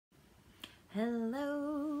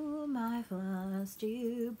Hello, my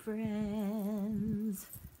Flosstube friends.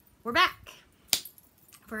 We're back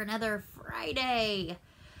for another Friday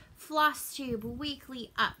Flosstube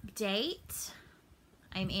weekly update.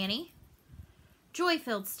 I'm Annie,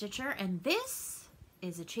 joy-filled stitcher, and this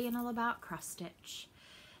is a channel about cross stitch.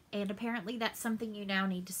 And apparently that's something you now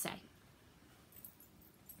need to say.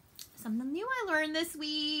 Something new I learned this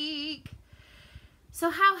week. So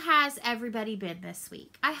how has everybody been this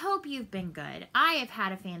week? I hope you've been good. I have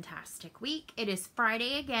had a fantastic week. It is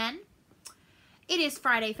Friday again. It is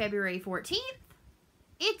Friday, February 14th.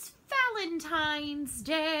 It's Valentine's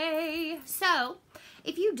Day. So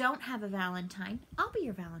if you don't have a Valentine, I'll be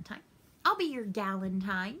your Valentine. I'll be your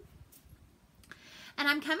Galentine. And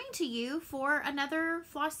I'm coming to you for another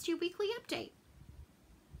Flosstube weekly update.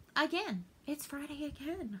 Again, it's Friday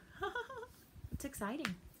again. It's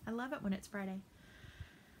exciting. I love it when it's Friday.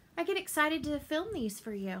 I get excited to film these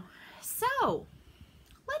for you. So,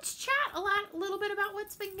 let's chat a little bit about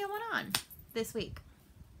what's been going on this week.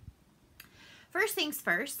 First things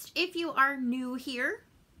first, if you are new here,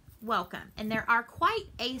 welcome. And there are quite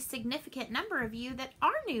a significant number of you that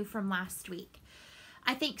are new from last week.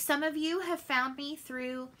 I think some of you have found me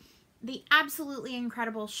through the absolutely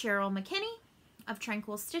incredible Cheryl McKinney of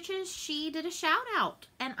Tranquil Stitches. She did a shout out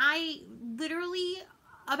and I literally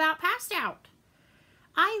about passed out.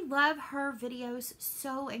 I love her videos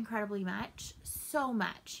so incredibly much, so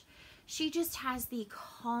much. She just has the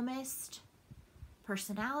calmest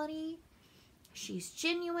personality. She's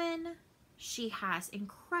genuine. She has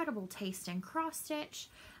incredible taste in cross stitch.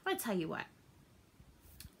 I'm going to tell you what.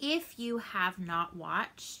 If you have not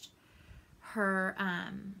watched her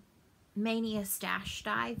Mania Stash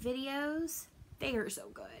Die videos, they are so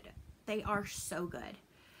good. They are so good.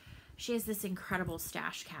 She has this incredible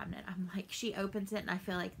stash cabinet. I'm like, she opens it and I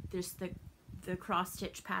feel like just the cross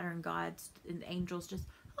stitch pattern gods and angels just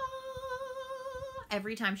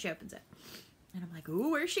every time she opens it. And I'm like, ooh,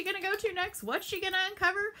 where's she gonna go to next? What's she gonna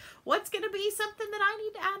uncover? What's gonna be something that I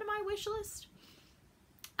need to add to my wish list?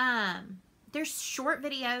 There's short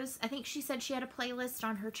videos. I think she said she had a playlist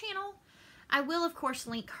on her channel. I will, of course,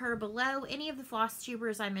 link her below. Any of the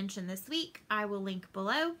Flosstubers I mentioned this week, I will link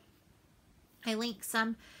below. I link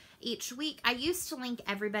some each week. I used to link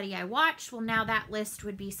everybody I watched. Well, now that list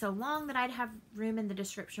would be so long that I'd have room in the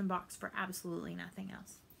description box for absolutely nothing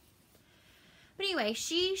else. But anyway,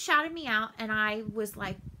 she shouted me out and I was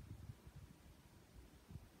like,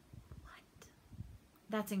 what?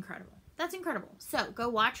 That's incredible. That's incredible. So go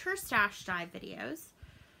watch her Stash Dive videos.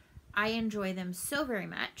 I enjoy them so very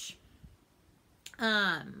much.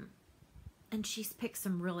 And she's picked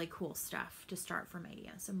some really cool stuff to start for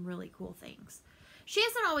Mania. Some really cool things. She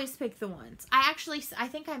hasn't always picked the ones. I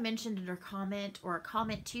think I mentioned in her comment or a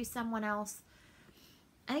comment to someone else.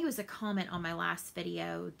 I think it was a comment on my last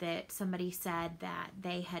video that somebody said that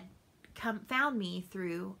they had found me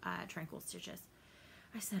through Tranquil Stitches.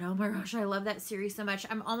 I said, oh my gosh, I love that series so much.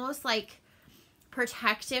 I'm almost like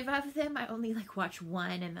protective of them. I only like watch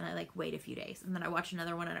one and then I like wait a few days. And then I watch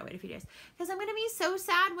another one and I wait a few days. Because I'm going to be so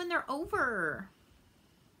sad when they're over.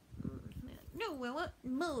 No, I want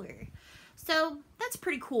more. So that's a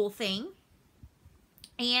pretty cool thing.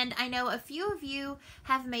 And I know a few of you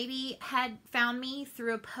have maybe had found me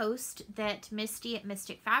through a post that Misty at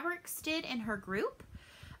Mystic Fabrics did in her group.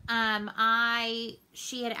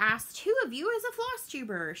 She had asked who of you is a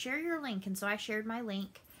Flosstuber? Share your link. And so I shared my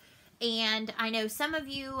link. And I know some of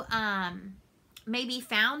you maybe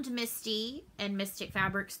found Misty and Mystic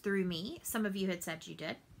Fabrics through me. Some of you had said you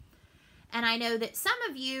did. And I know that some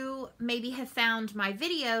of you maybe have found my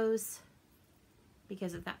videos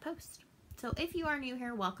because of that post. So if you are new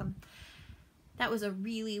here, welcome. That was a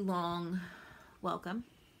really long welcome.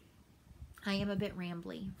 I am a bit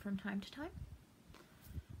rambly from time to time.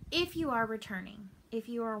 If you are returning, if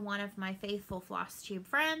you are one of my faithful Flosstube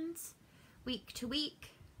friends, week to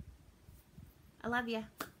week, I love you.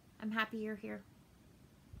 I'm happy you're here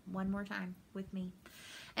one more time with me.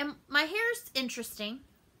 And my hair's interesting.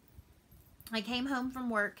 I came home from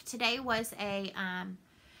work. Today was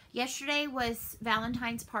yesterday was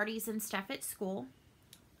Valentine's parties and stuff at school.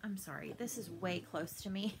 I'm sorry, this is way close to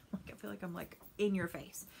me. Like I feel like I'm like in your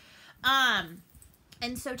face. And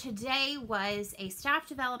so today was a staff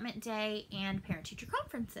development day and parent-teacher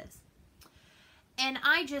conferences. And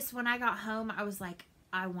when I got home, I was like,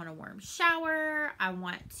 I want a warm shower. I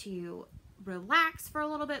want to relax for a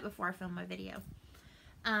little bit before I film my video.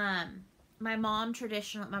 My mom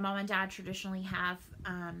and dad traditionally have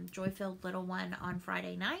Joy-Filled Little One on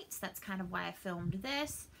Friday nights. That's kind of why I filmed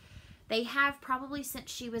this. They have probably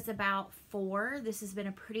since she was about 4. This has been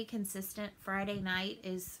a pretty consistent Friday night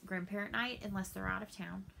is grandparent night, unless they're out of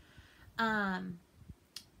town.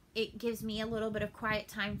 It gives me a little bit of quiet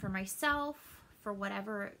time for myself, for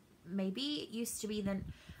whatever it may be. It used to be that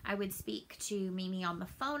I would speak to Mimi on the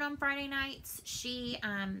phone on Friday nights. She,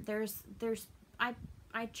 I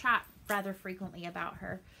chat rather frequently about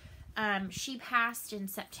her. She passed in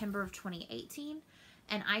September of 2018,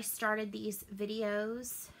 and I started these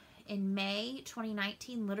videos in May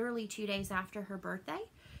 2019, literally 2 days after her birthday.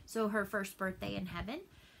 So her first birthday in heaven.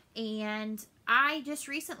 And I just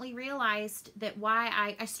recently realized that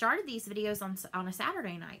why I started these videos on a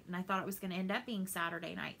Saturday night, and I thought it was going to end up being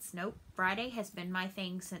Saturday nights. Nope. Friday has been my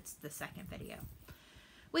thing since the second video,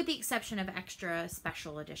 with the exception of extra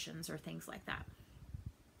special editions or things like that.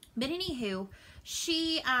 But anywho,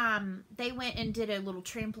 she, they went and did a little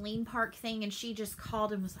trampoline park thing, and she just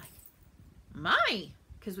called and was like,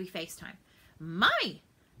 because we FaceTime,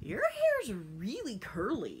 your hair's really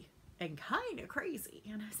curly and kind of crazy.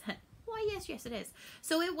 And I said, why, yes, it is.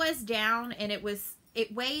 So it was down, and it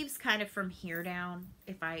waves kind of from here down.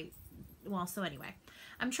 So anyway,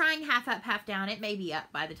 I'm trying half up, half down. It may be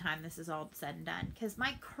up by the time this is all said and done, because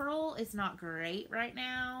my curl is not great right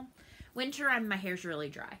now. Winter, my hair's really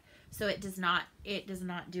dry, so it does not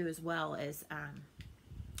do as well as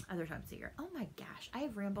other times of the year. Oh my gosh, I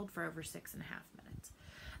have rambled for over 6.5 minutes.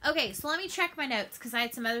 Okay, so let me check my notes, because I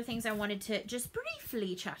had some other things I wanted to just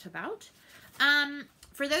briefly chat about.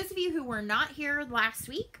 For those of you who were not here last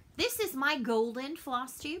week, this is my golden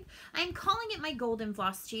floss tube. I'm calling it my golden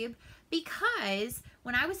floss tube because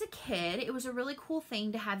when I was a kid, it was a really cool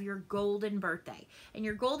thing to have your golden birthday. And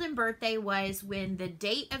your golden birthday was when the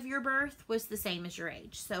date of your birth was the same as your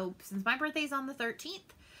age. So since my birthday is on the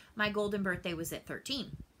 13th, my golden birthday was at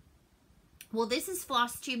 13. Well, this is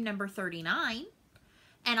floss tube number 39,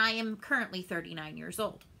 and I am currently 39 years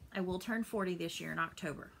old. I will turn 40 this year in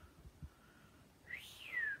October.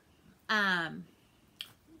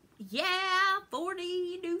 Yeah,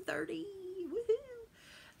 40, new 30,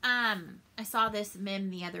 woohoo. I saw this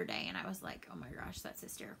meme the other day, and I was like, oh my gosh, that's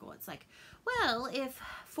hysterical. It's like, well, if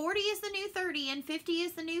 40 is the new 30 and 50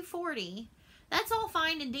 is the new 40, that's all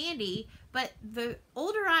fine and dandy, but the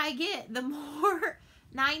older I get, the more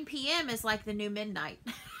 9 p.m. is like the new midnight.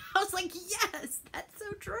 I was like, yes, that's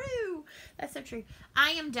so true. That's so true.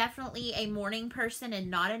 I am definitely a morning person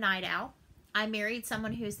and not a night owl. I married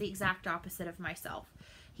someone who's the exact opposite of myself.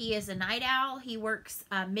 He is a night owl. He works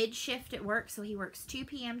mid-shift at work, so he works 2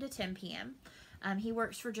 p.m. to 10 p.m. He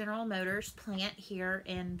works for General Motors plant here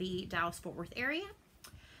in the Dallas-Fort Worth area.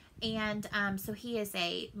 And so he is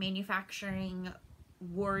a manufacturing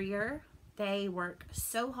warrior. They work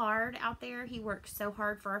so hard out there. He works so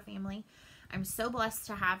hard for our family. I'm so blessed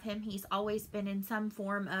to have him. He's always been in some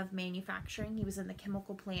form of manufacturing. He was in the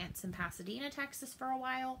chemical plants in Pasadena, Texas for a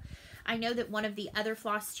while. I know that one of the other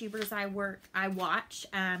floss tubers I watch,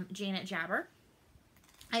 Janet Jabber.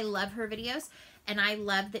 I love her videos, and I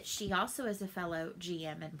love that she also is a fellow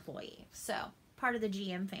GM employee. So, part of the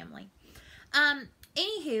GM family.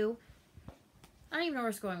 Anywho, I don't even know where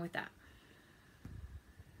it's going with that.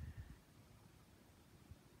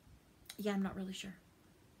 Yeah, I'm not really sure.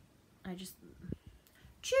 I just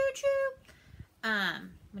choo-choo.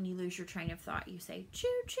 When you lose your train of thought, you say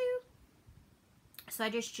choo-choo. So I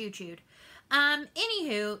just choo-chooed.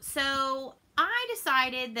 Anywho, so I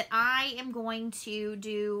decided that I am going to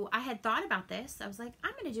do, I had thought about this. I was like,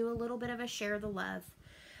 I'm going to do a little bit of a share the love,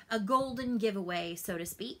 a golden giveaway, so to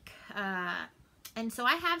speak. And so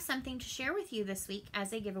I have something to share with you this week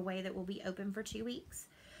as a giveaway that will be open for 2 weeks.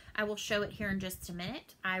 I will show it here in just a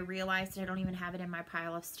minute. I realized I don't even have it in my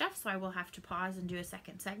pile of stuff, so I will have to pause and do a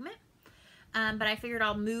second segment. But I figured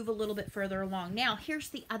I'll move a little bit further along. Now, here's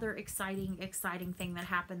the other exciting thing that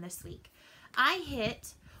happened this week. I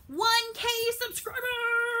hit 1K subscribers!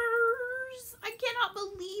 I cannot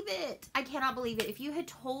believe it. I cannot believe it. If you had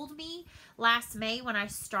told me last May when I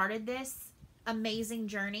started this amazing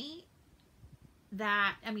journey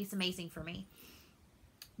that, I mean, it's amazing for me,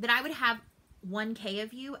 that I would have 1K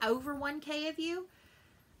of you, over 1K of you,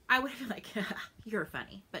 I would be like, you're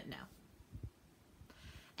funny, but no.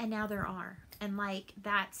 And now there are. And like,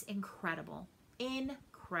 that's incredible.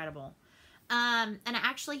 Incredible. And I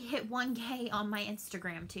actually hit 1K on my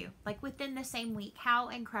Instagram too. Like within the same week. How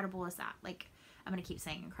incredible is that? Like, I'm going to keep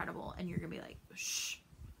saying incredible and you're going to be like, shh,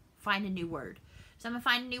 find a new word. So I'm going to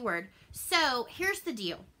find a new word. So here's the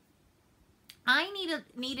deal. I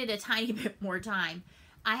needed a tiny bit more time.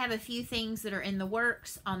 I have a few things that are in the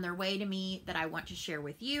works on their way to me that I want to share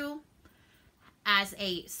with you. as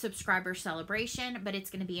a subscriber celebration, but it's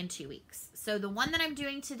going to be in 2 weeks. So the one that I'm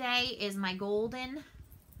doing today is my golden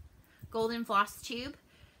Flosstube,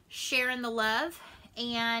 sharing the love.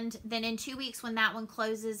 And then in 2 weeks when that one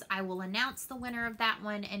closes, I will announce the winner of that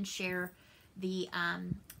one and share the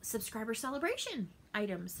subscriber celebration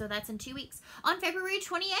items. So that's in 2 weeks on February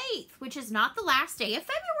 28th, which is not the last day of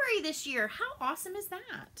February this year. How awesome is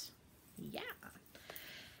that? Yeah.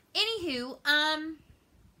 Anywho,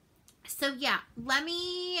 so yeah, let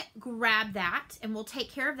me grab that and we'll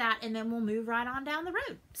take care of that and then we'll move right on down the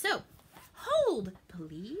road. So hold,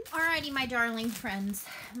 please. Alrighty, my darling friends,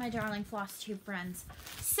 my darling Flosstube friends.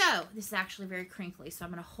 So this is actually very crinkly, so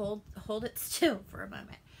I'm going to hold it still for a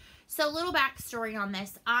moment. So little backstory on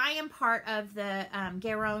this. I am part of the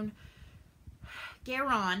Garon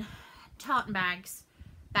Totten Bags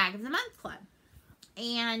Bag of the Month Club.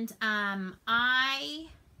 And I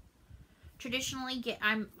traditionally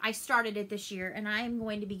I started it this year, and I am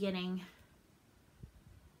going to be getting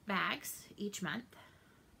bags each month.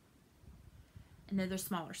 And they're the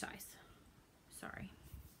smaller size. Sorry.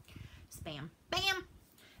 Spam. Bam!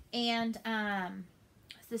 And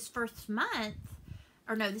this first month,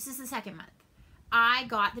 or no, this is the second month, I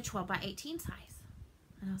got the 12 by 18 size.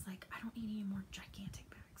 And I was like, I don't need any more gigantic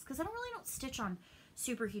bags. Because I don't stitch on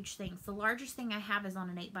super huge things. The largest thing I have is on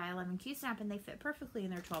an 8 by 11 Q-snap, and they fit perfectly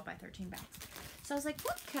in their 12 by 13 bags. So I was like,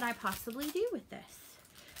 what could I possibly do with this?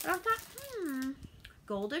 And I thought,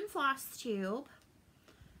 golden Flosstube.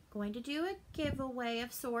 Going to do a giveaway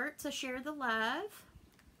of sorts, a share the love.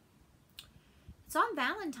 It's on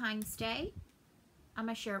Valentine's Day. I'm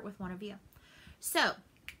going to share it with one of you. So,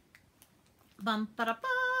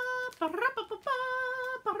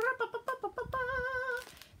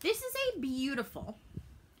 this is a beautiful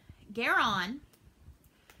Garon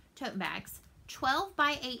tote bags 12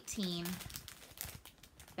 by 18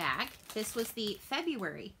 bag. This was the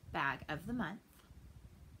February bag of the month.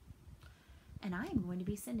 And I am going to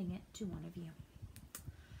be sending it to one of you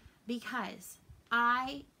because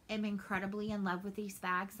I am incredibly in love with these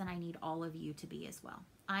bags and I need all of you to be as well.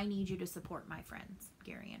 I need you to support my friends,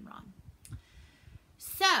 Gary and Ron.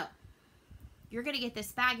 So, you're going to get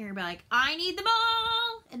this bag and you're going to be like, I need them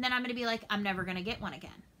all. And then I'm going to be like, I'm never going to get one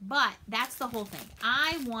again. But that's the whole thing.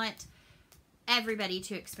 I want everybody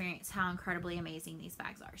to experience how incredibly amazing these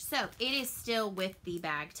bags are. So, it is still with the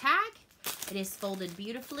bag tag. It is folded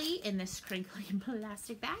beautifully in this crinkly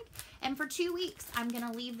plastic bag. And for 2 weeks, I'm going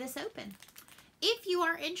to leave this open. If you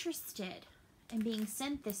are interested in being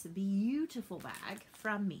sent this beautiful bag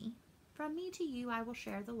from me to you, I will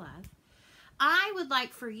share the love. I would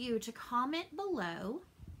like for you to comment below.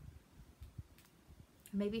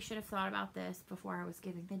 Maybe should have thought about this before I was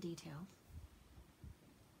giving the details.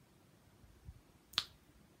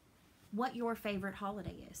 What your favorite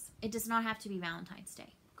holiday is. It does not have to be Valentine's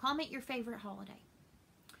Day. Comment your favorite holiday.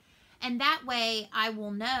 And that way I will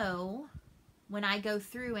know when I go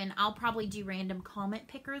through, and I'll probably do random comment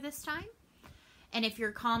picker this time. And if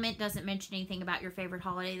your comment doesn't mention anything about your favorite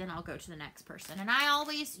holiday, then I'll go to the next person. And I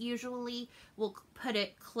always usually will put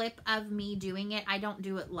a clip of me doing it. I don't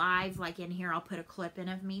do it live like in here. I'll put a clip in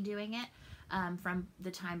of me doing it from the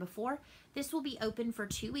time before. This will be open for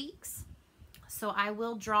 2 weeks. So I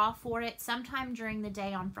will draw for it sometime during the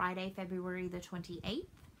day on Friday, February the 28th.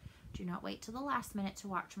 Do not wait till the last minute to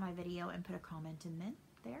watch my video and put a comment in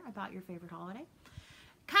there about your favorite holiday.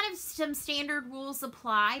 Kind of some standard rules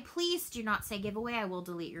apply. Please do not say giveaway. I will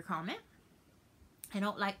delete your comment. I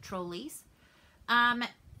don't like trolleys. And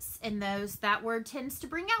that word tends to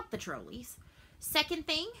bring out the trolleys. Second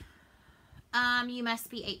thing, you must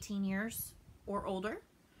be 18 years or older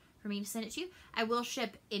for me to send it to you. I will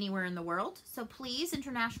ship anywhere in the world. So please,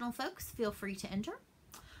 international folks, feel free to enter.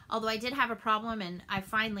 Although I did have a problem, and I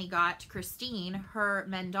finally got Christine her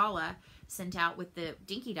mandala sent out with the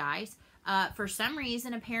Dinky dies. For some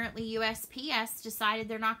reason, apparently USPS decided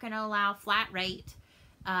they're not going to allow flat rate.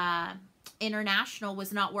 International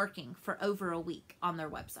was not working for over a week on their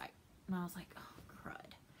website. And I was like, oh,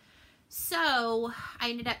 crud. So I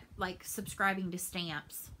ended up like subscribing to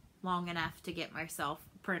Stamps long enough to get myself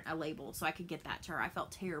print a label so I could get that to her. I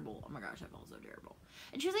felt terrible. Oh my gosh, I felt so terrible.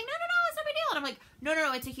 And she was like, no, it's no big deal. And I'm like, no,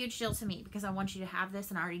 it's a huge deal to me because I want you to have this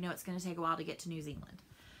and I already know it's going to take a while to get to New Zealand.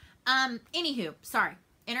 Anywho, sorry.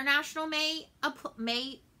 International may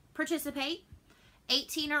participate.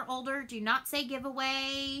 18 or older, do not say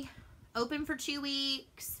giveaway. Open for 2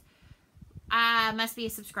 weeks. I must be a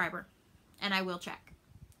subscriber. And I will check.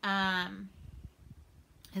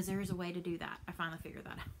 Because there is a way to do that. I finally figured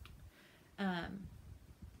that out.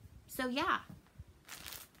 So yeah.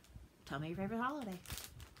 Tell me your favorite holiday.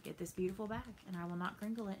 get this beautiful bag, and I will not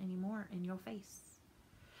crinkle it anymore in your face.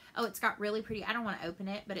 Oh, it's got really pretty, I don't want to open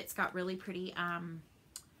it, but it's got really pretty,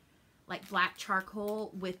 like black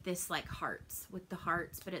charcoal with this like hearts, with the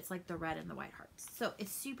hearts, but it's like the red and the white hearts. So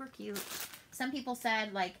it's super cute. Some people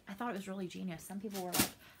said, like, I thought it was really genius. Some people were like,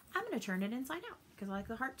 I'm going to turn it inside out because I like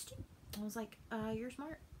the hearts too. I was like, you're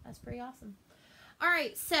smart. That's pretty awesome. All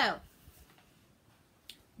right, so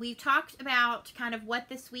we've talked about kind of what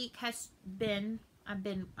this week has been.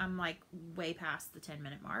 I'm like way past the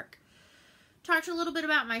 10-minute mark. Talked a little bit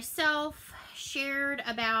about myself, shared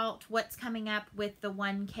about what's coming up with the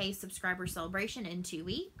 1K subscriber celebration in 2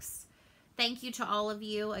 weeks. Thank you to all of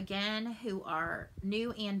you again who are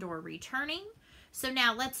new and or returning. So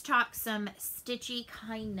now let's talk some Stitchy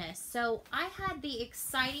Kindness. So I had the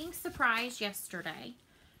exciting surprise yesterday,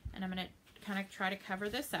 and I'm going to kind of try to cover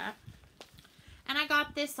this up. And I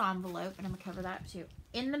got this envelope, and I'm going to cover that too,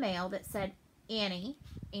 in the mail that said Annie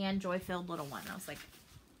and Joy-Filled Little One. I was like,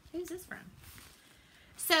 who's this from?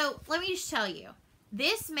 So let me just tell you,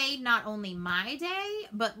 this made not only my day,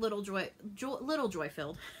 but little Joy-Filled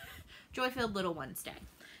Little One's day.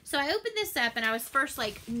 So I opened this up and I was first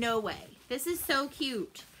like, no way. This is so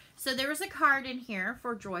cute. So there was a card in here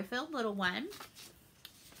for Joy-Filled Little One.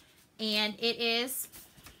 And it is,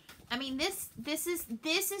 I mean, this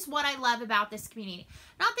is what I love about this community.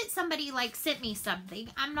 Not that somebody like sent me something.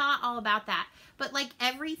 I'm not all about that. But like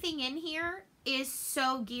everything in here is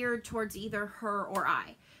so geared towards either her or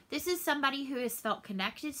I. This is somebody who has felt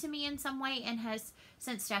connected to me in some way and has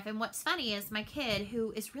sent stuff. And what's funny is my kid,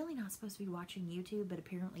 who is really not supposed to be watching YouTube, but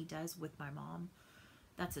apparently does with my mom.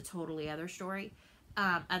 That's a totally other story.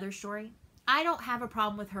 I don't have a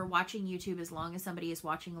problem with her watching YouTube as long as somebody is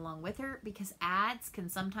watching along with her, because ads can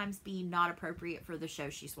sometimes be not appropriate for the show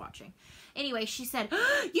she's watching. Anyway, she said,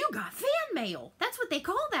 oh, you got fan mail. That's what they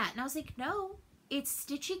call that. And I was like, no, it's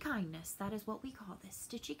Stitchy Kindness. That is what we call this,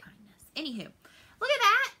 Stitchy Kindness. Anywho, look at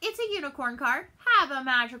that. It's a unicorn card. Have a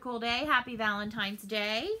magical day. Happy Valentine's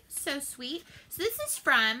Day. So sweet. So this is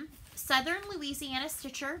from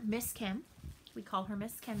SouthernLouisianaStitcher, Miss Kim. We call her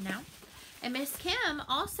Miss Kim now. And Miss Kim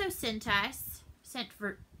also sent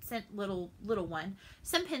little one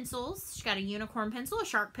some pencils. She got a unicorn pencil, a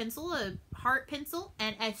shark pencil, a heart pencil,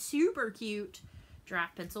 and a super cute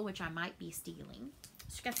giraffe pencil, which I might be stealing.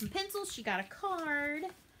 She got some pencils. She got a card.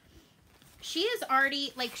 She is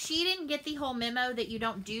already, like, she didn't get the whole memo that you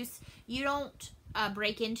don't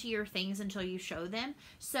break into your things until you show them.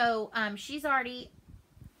 So she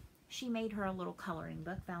made her a little coloring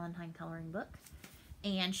book, Valentine coloring book.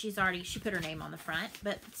 And she put her name on the front.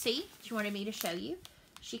 But see, she wanted me to show you.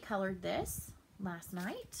 She colored this last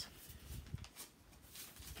night.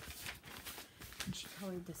 And she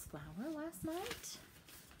colored this flower last night.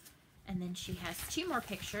 And then she has 2 more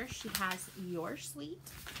pictures. She has Your Sweet.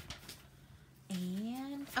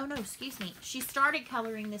 And, oh no, excuse me. She started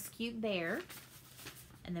coloring this cute bear.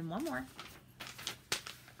 And then one more.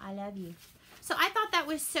 I love you. So I thought that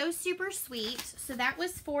was so super sweet. So that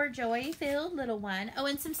was for Joy-Filled Little One. Oh,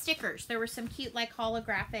 and some stickers. There were some cute like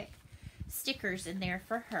holographic stickers in there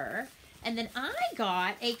for her. And then I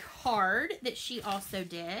got a card that she also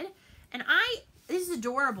did. And this is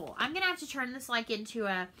adorable. I'm going to have to turn this like into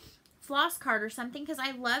a floss card or something, because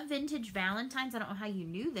I love vintage Valentines. I don't know how you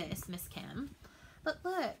knew this, Miss Kim. But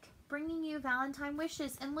look, bringing you Valentine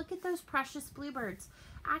wishes. And look at those precious bluebirds.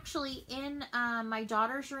 Actually, in my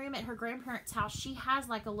daughter's room at her grandparents' house, she has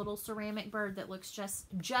like a little ceramic bird that looks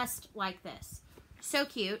just like this. So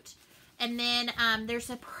cute. And then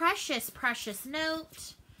there's a precious, precious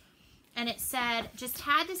note. And it said, just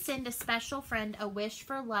had to send a special friend a wish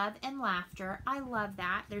for love and laughter. I love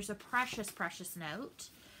that. There's a precious, precious note.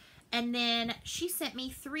 And then she sent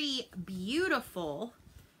me 3 beautiful,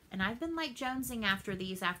 and I've been like jonesing after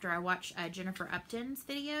these after I watch Jennifer Upton's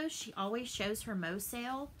videos. She always shows her Mo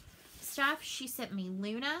sale stuff. She sent me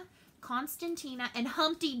Luna, Constantina, and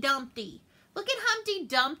Humpty Dumpty. Look at Humpty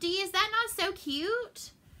Dumpty. Is that not so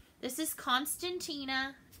cute? This is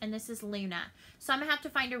Constantina, and this is Luna. So I'm going to have to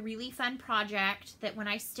find a really fun project that when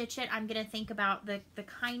I stitch it, I'm going to think about the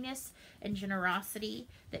kindness and generosity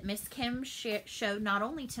that Miss Kim showed not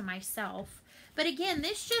only to myself, but again,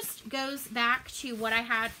 this just goes back to what I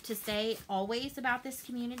had to say always about this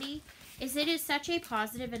community, is it is such a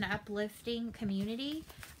positive and uplifting community.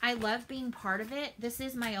 I love being part of it. This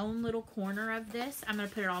is my own little corner of this. I'm going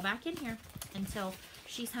to put it all back in here until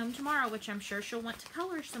she's home tomorrow, which I'm sure she'll want to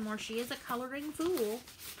color some more. She is a coloring fool.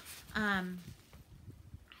 I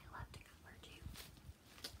love to color too.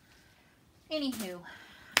 Anywho,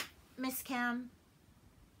 Miss Kim,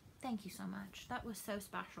 thank you so much. That was so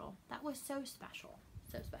special. That was so special.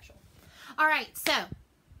 So special. All right, so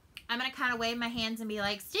I'm going to kind of wave my hands and be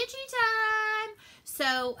like, Stitchy time!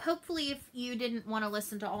 So hopefully if you didn't want to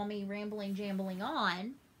listen to all me rambling, jambling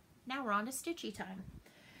on, now we're on to Stitchy time.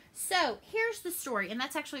 So here's the story, and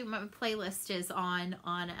that's actually what my playlist is on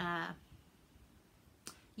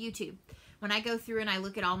YouTube. When I go through and I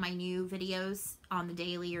look at all my new videos on the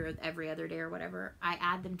daily or every other day or whatever, I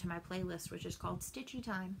add them to my playlist, which is called Stitchy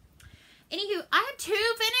Time. Anywho, I have 2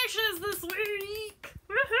 finishes this week.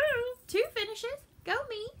 Woohoo! 2 finishes. Go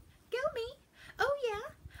me. Go me. Oh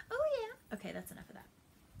yeah. Oh yeah. Okay, that's enough of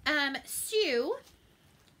that. So,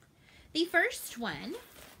 the first one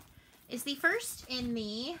is the first in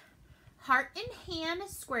the Heart and Hand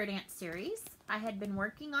Square Dance series. I had been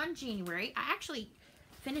working on January. I actually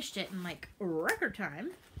finished it in like record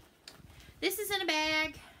time. This is in a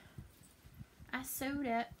bag. I sewed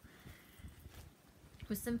it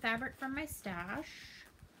with some fabric from my stash.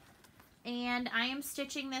 And I am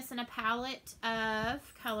stitching this in a palette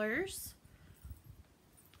of colors.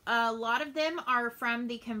 A lot of them are from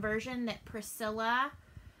the conversion that Priscilla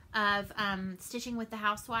of Stitching with the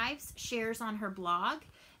Housewives shares on her blog.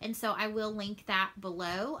 And so I will link that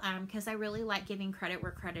below because I really like giving credit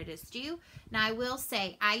where credit is due. Now I will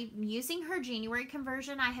say, I'm using her January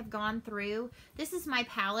conversion. I have gone through, this is my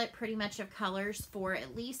palette pretty much of colors for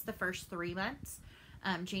at least the first 3 months.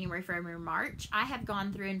 January, February, March. I have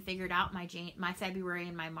gone through and figured out my February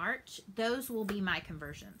and my March. Those will be my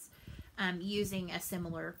conversions using a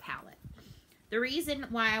similar palette. The reason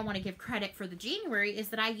why I want to give credit for the January is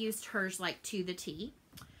that I used hers like to the T.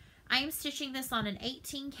 I am stitching this on an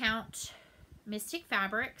 18 count Mystic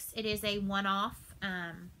Fabrics. It is a one-off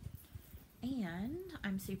and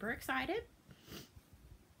I'm super excited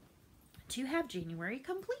to have January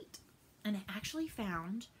complete. And I actually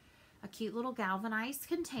found a cute little galvanized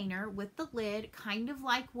container with the lid, kind of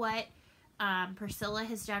like what Priscilla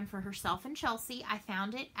has done for herself and Chelsea. I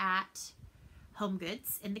found it at Home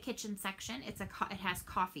Goods in the kitchen section. It has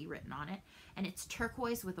coffee written on it, and it's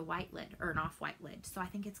turquoise with a white lid, or an off-white lid. So I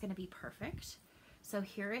think it's going to be perfect. So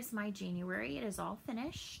here is my January. It is all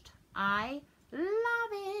finished. I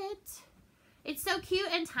love it. It's so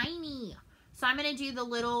cute and tiny. So I'm going to do the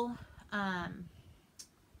little,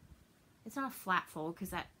 it's not a flat fold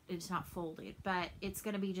because it's not folded, but it's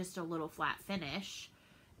going to be just a little flat finish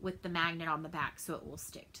with the magnet on the back so it will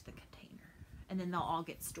stick to the container. And then they'll all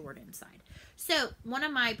get stored inside. So one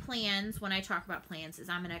of my plans, when I talk about plans, is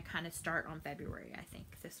I'm going to kind of start on February, I think,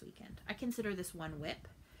 this weekend. I consider this one whip.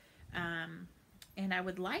 And I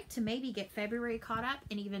would like to maybe get February caught up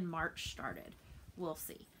and even March started. We'll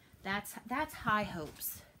see. That's high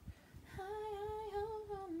hopes. High hope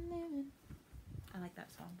I'm living. I like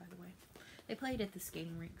that song, by the way. They play it at the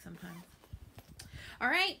skating rink sometimes. All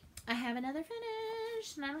right, I have another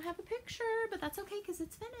finish, and I don't have a picture, but that's okay because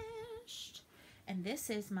it's finished. And this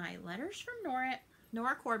is my letters from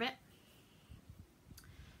Nora Corbett.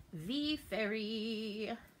 V Fairy.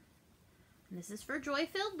 And this is for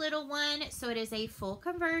Joy-Filled Little One, so it is a full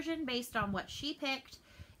conversion based on what she picked.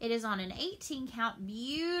 It is on an 18 count,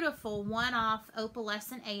 beautiful one-off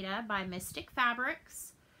Opalescent Aida by Mystic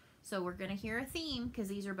Fabrics. So we're going to hear a theme because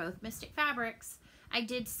these are both Mystic Fabrics. I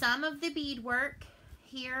did some of the beadwork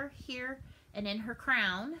here, and in her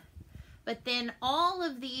crown. But then all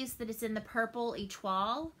of these that is in the purple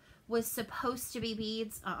etoile was supposed to be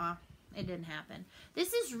beads. It didn't happen.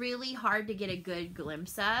 This is really hard to get a good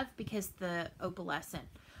glimpse of because the opalescent.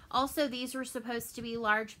 Also, these were supposed to be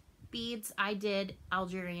large beads. I did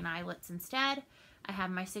Algerian eyelets instead. I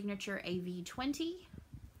have my signature AV20.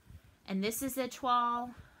 And this is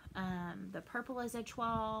etoile. The purple is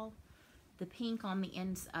etoile. The pink on the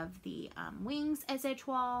ends of the wings is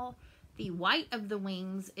etoile. The white of the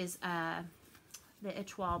wings is the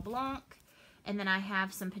etoile blanc. And then I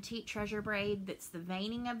have some petite treasure braid that's the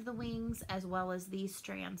veining of the wings, as well as these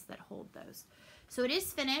strands that hold those. So it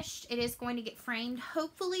is finished. It is going to get framed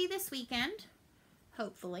hopefully this weekend.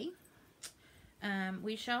 Hopefully.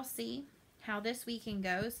 We shall see how this weekend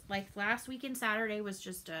goes. Like last weekend, Saturday was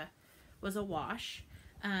just a wash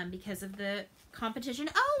because of the competition.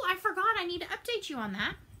 Oh, I forgot. I need to update you on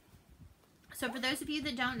that. So for those of you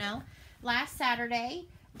that don't know, last Saturday,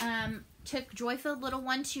 took Joy-Filled Little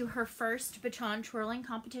One to her first baton twirling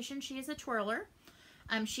competition. She is a twirler.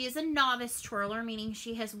 She is a novice twirler, meaning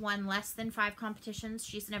she has won less than 5 competitions.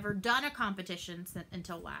 She's never done a competition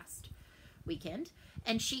until last weekend.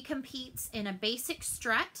 And she competes in a basic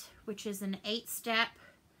strut, which is an 8-step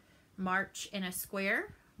march in a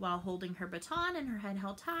square while holding her baton and her head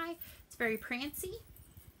held high. It's very prancy,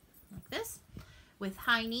 like this, with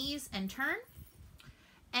high knees and turn.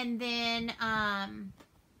 And then,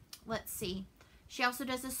 let's see, She also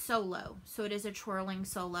does a solo, so it is a twirling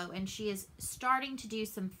solo, and she is starting to do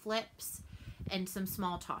some flips and some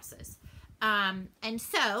small tosses. And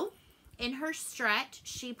so, in her strut,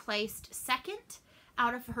 she placed second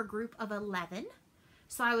out of her group of 11.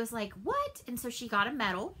 So I was like, what? And so she got a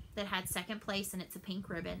medal that had second place, and it's a pink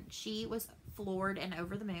ribbon. She was floored and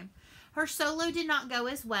over the moon. Her solo did not go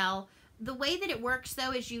as well. The way that it works,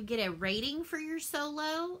 though, is you get a rating for your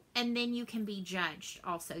solo, and then you can be judged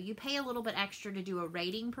also. You pay a little bit extra to do a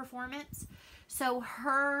rating performance. So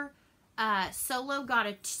her solo got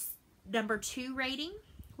a number 2 rating,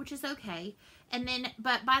 which is okay. And then,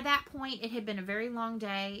 but by that point, it had been a very long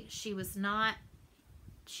day. She was not,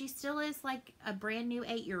 she still is like a brand new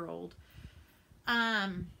 8-year-old.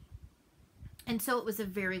 And so it was a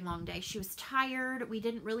very long day. She was tired. We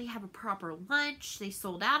didn't really have a proper lunch. They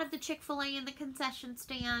sold out of the Chick-fil-A in the concession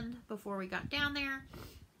stand before we got down there.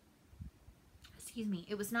 Excuse me.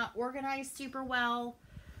 It was not organized super well.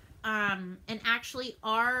 And actually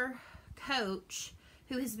our coach,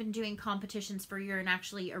 who has been doing competitions for a year and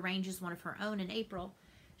actually arranges one of her own in April,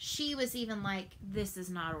 she was even like, this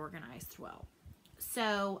is not organized well.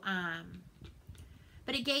 So,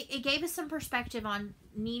 but it gave us some perspective on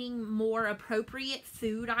needing more appropriate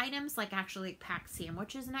food items, like actually like packed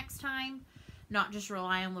sandwiches next time, not just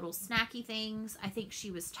rely on little snacky things. I think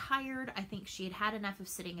she was tired. I think she had had enough of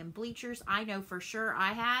sitting in bleachers. I know for sure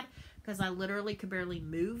I had, because I literally could barely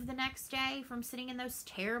move the next day from sitting in those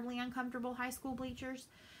terribly uncomfortable high school bleachers.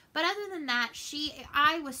 But other than that,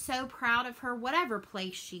 I was so proud of her, whatever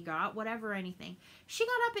place she got, whatever anything. She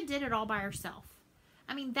got up and did it all by herself.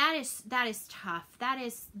 I mean, that is tough.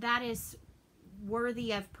 That is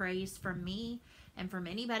worthy of praise from me and from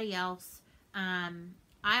anybody else.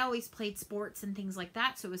 I always played sports and things like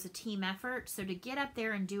that, so it was a team effort. So to get up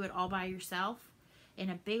there and do it all by yourself in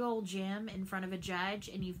a big old gym in front of a judge,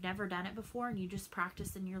 and you've never done it before, and you just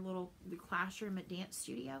practice in your little classroom at dance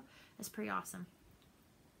studio, that's pretty awesome.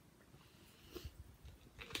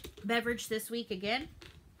 Beverage this week again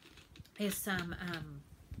is some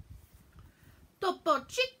Topo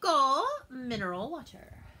Chico mineral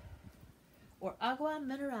water, or agua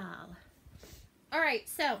mineral. All right,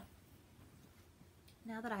 so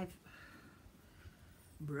now that I've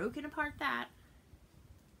broken apart that,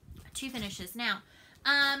 2 finishes. Now,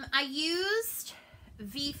 I used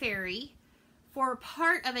V-Fairy for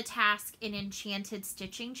part of a task in Enchanted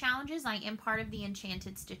Stitching Challenges. I am part of the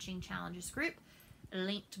Enchanted Stitching Challenges group,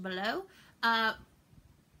 linked below.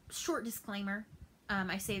 Short disclaimer,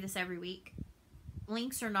 I say this every week.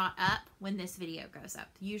 Links are not up when this video goes up.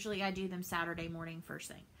 Usually I do them Saturday morning first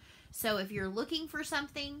thing. So if you're looking for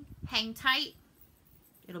something, hang tight.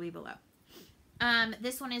 It'll be below.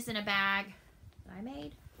 This one is in a bag that I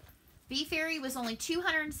made. V-Fairy was only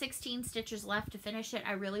 216 stitches left to finish it.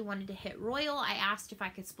 I really wanted to hit Royal. I asked if I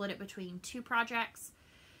could split it between 2 projects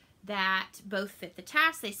that both fit the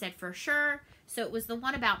task. They said for sure. So it was the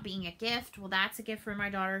one about being a gift. Well, that's a gift for my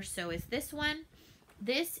daughter. So is this one.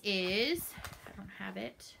 This is, I don't have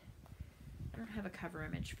it. I don't have a cover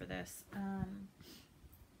image for this.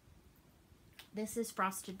 This is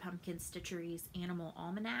Frosted Pumpkin Stitchery's Animal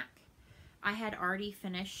Almanac. I had already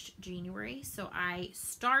finished January, so I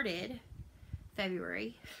started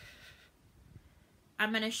February. I'm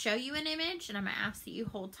going to show you an image, and I'm going to ask that you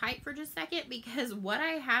hold tight for just a second, because what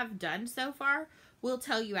I have done so far will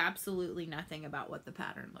tell you absolutely nothing about what the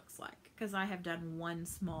pattern looks like, because I have done one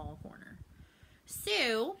small corner.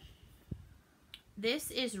 So, this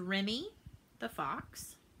is Remy the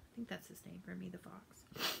Fox. I think that's his name, Remy the Fox.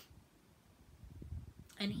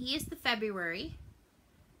 And he is the February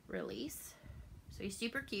release. So he's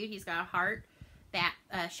super cute. He's got a heart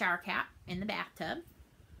shower cap in the bathtub.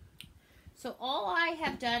 So all I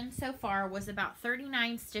have done so far was about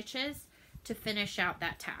 39 stitches to finish out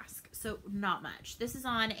that task. So not much. This is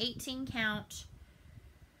on 18 count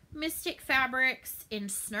Mystic Fabrics in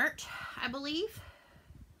Snirt, I believe.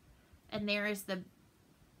 And there is the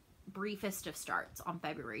briefest of starts on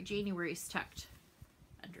February. January's tucked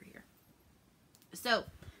under here. So,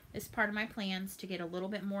 it's part of my plans to get a little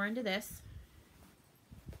bit more into this.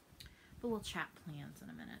 But we'll chat plans in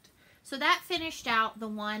a minute. So that finished out the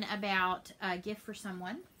one about a gift for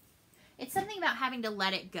someone. It's something about having to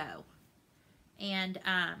let it go. And,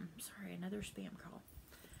 sorry, another spam call.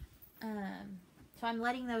 So I'm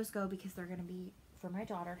letting those go because they're going to be for my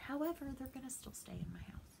daughter. However, they're going to still stay in my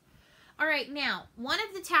house. All right, now, one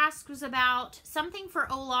of the tasks was about something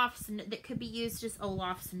for Olaf's that could be used as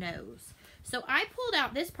Olaf's nose. So I pulled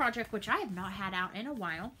out this project, which I have not had out in a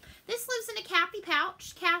while. This lives in a Kathy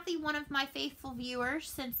pouch. Kathy, one of my faithful viewers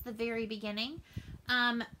since the very beginning.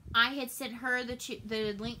 I had sent her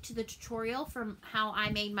the link to the tutorial from how I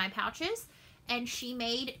made my pouches, and she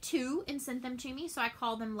made 2 and sent them to me, so I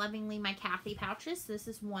call them lovingly my Kathy pouches. This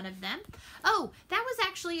is one of them. Oh, that was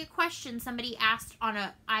actually a question somebody asked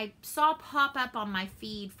I saw pop up on my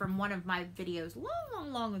feed from one of my videos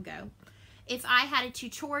long ago, if I had a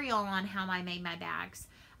tutorial on how I made my bags.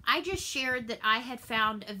 I just shared that I had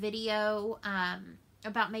found a video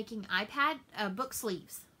about making book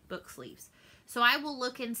sleeves. So I will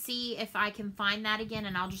look and see if I can find that again,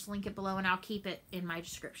 and I'll just link it below, and I'll keep it in my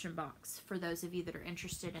description box for those of you that are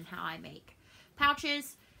interested in how I make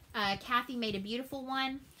pouches. Kathy made a beautiful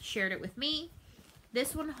one, shared it with me.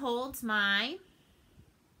 This one holds my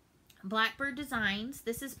Blackbird designs.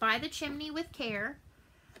 This is by the Chimney with Care.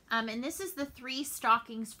 And this is the 3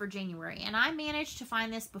 stockings for January. And I managed to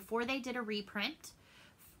find this before they did a reprint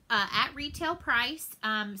at retail price.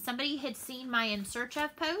 Somebody had seen my In Search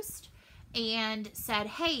Of post and said,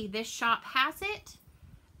 hey, this shop has it.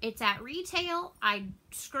 It's at retail. I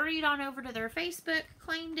scurried on over to their Facebook,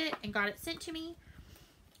 claimed it, and got it sent to me.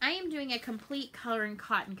 I am doing a complete color and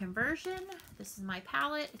cotton conversion. This is my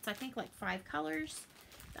palette. It's, I think, like 5 colors.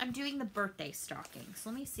 I'm doing the birthday stockings.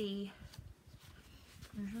 Let me see.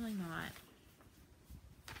 There's really not.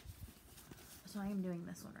 So I am doing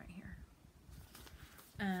this one right here.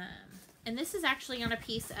 And this is actually on a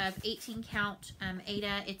piece of 18 count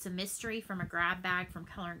Aida. It's a mystery from a grab bag from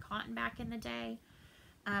Color and Cotton back in the day.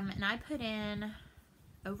 And I put in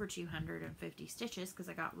over 250 stitches because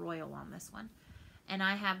I got royal on this one. And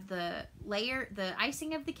I have the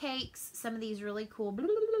icing of the cakes, some of these really cool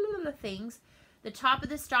things, the top of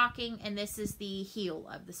the stocking, and this is the heel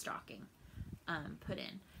of the stocking put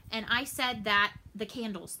in. And I said that the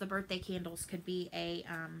candles, the birthday candles, could be a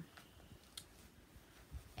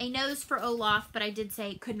nose for Olaf, but I did say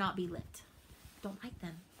it could not be lit. Don't light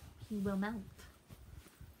them. He will melt.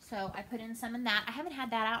 So I put in some in that. I haven't had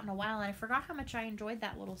that out in a while, and I forgot how much I enjoyed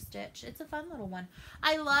that little stitch. It's a fun little one.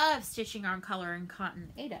 I love stitching on Color and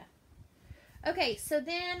Cotton Aida. Okay, so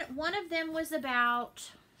then one of them was about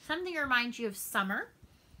something that reminds you of summer.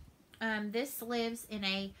 This lives in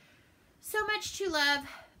a So Much to Love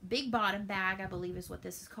big bottom bag, I believe is what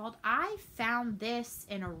this is called. I found this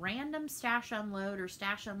in a random stash unload or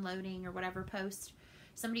stash unloading or whatever post.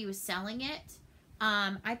 Somebody was selling it.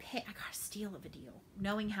 I got a steal of a deal,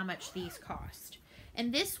 knowing how much these cost.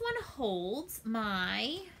 And this one holds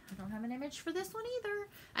my, I don't have an image for this one either.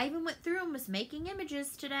 I even went through and was making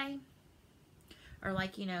images today. Or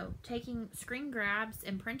like, you know, taking screen grabs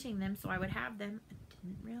and printing them so I would have them. I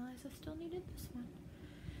didn't realize I still needed this one.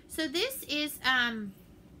 So this is,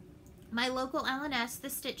 my local L&S, the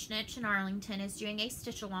Stitch Niche in Arlington, is doing a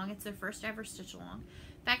stitch along. It's their first ever stitch along.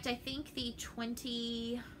 In fact, I think the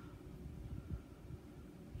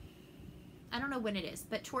I don't know when it is,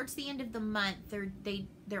 but towards the end of the month,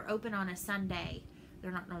 they're open on a Sunday.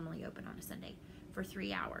 They're not normally open on a Sunday for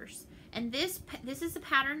 3 hours. And this is a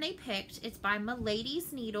pattern they picked. It's by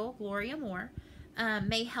Milady's Needle, Gloria Moore.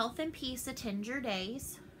 May health and peace attend your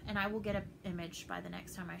days. And I will get an image by the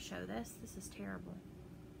next time I show this. This is terrible.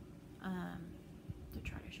 To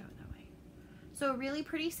try to show it that way. So a really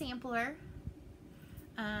pretty sampler.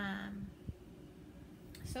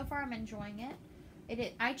 So far I'm enjoying it.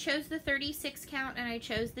 I chose the 36 count and I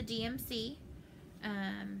chose the DMC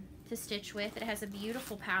to stitch with. It has a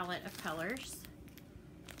beautiful palette of colors.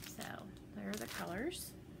 So there are the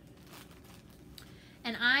colors.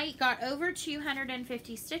 And I got over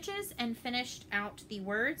 250 stitches and finished out the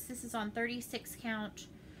words. This is on 36 count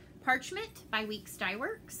parchment by Weeks Dye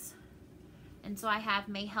Works. And so I have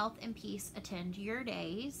May health and peace attend your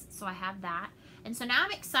days. So I have that. And so now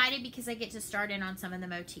I'm excited because I get to start in on some of the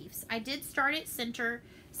motifs. I did start at center.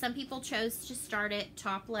 Some people chose to start at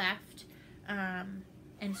top left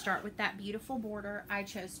and start with that beautiful border. I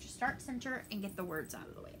chose to start center and get the words out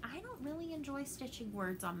of the way. I don't really enjoy stitching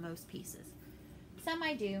words on most pieces. Some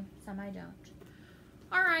I do, some I don't.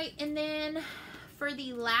 All right, and then for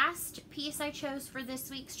the last piece I chose for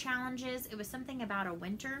this week's challenges, it was something about a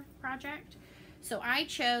winter project. So I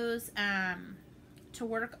chose to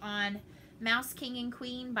work on Mouse King and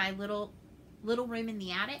Queen by Little Room in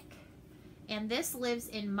the Attic. And this lives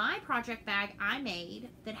in my project bag I made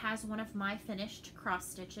that has one of my finished cross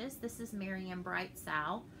stitches. This is Miriam Bright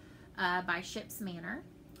Sal by Ship's Manor.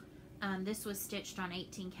 This was stitched on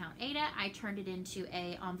 18 count Aida. I turned it into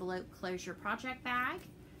a envelope closure project bag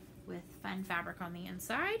with fun fabric on the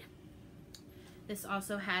inside. This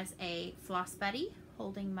also has a floss buddy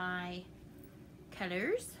holding my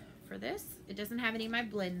colors for this. It doesn't have any of my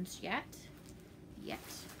blends yet. Let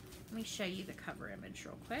me show you the cover image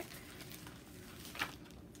real quick.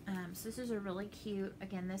 So this is a really cute,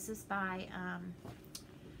 again, this is by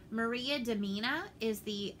Maria Demina is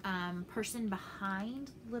the person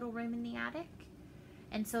behind Little Room in the Attic.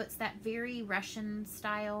 And so it's that very Russian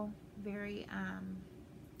style, very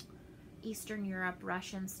Eastern Europe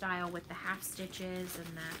Russian style with the half stitches and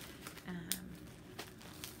the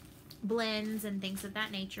blends and things of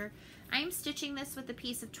that nature. I'm stitching this with a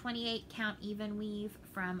piece of 28 count even weave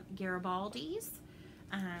from Garibaldi's.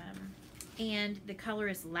 And the color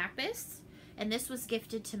is Lapis. And this was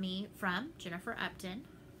gifted to me from Jennifer Upton.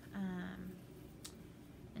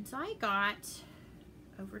 And so I got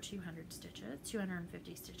over 200 stitches,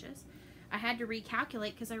 250 stitches. I had to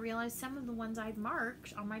recalculate because I realized some of the ones I'd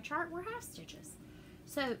marked on my chart were half stitches.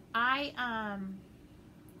 So I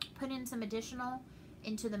put in some additional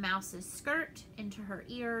into the mouse's skirt, into her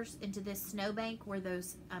ears, into this snowbank where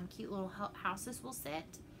those cute little houses will sit.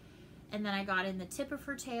 And then I got in the tip of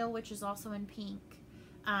her tail, which is also in pink.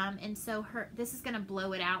 And so this is going to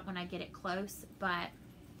blow it out when I get it close, but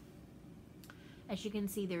as you can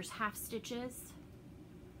see, there's half stitches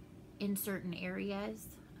in certain areas,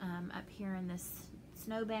 up here in this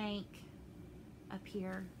snowbank, up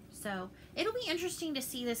here. So it'll be interesting to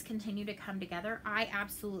see this continue to come together. I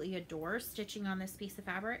absolutely adore stitching on this piece of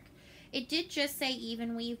fabric. It did just say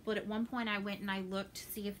even weave, but at one point I went and I looked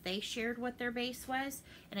to see if they shared what their base was,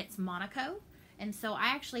 and it's Monaco. And so I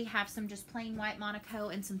actually have some just plain white Monaco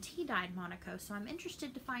and some tea-dyed Monaco, so I'm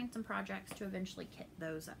interested to find some projects to eventually kit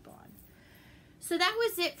those up on. So that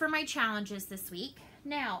was it for my challenges this week.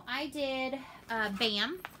 Now, I did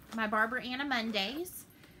BAM, my Barbara Anna Mondays.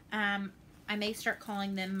 I may start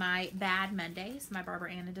calling them my Bad Mondays, my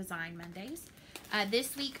Barbara Anna Design Mondays.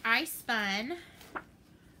 This week I spun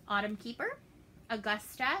Autumn Keeper.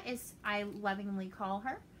 Augusta is, I lovingly call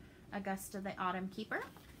her, Augusta the Autumn Keeper.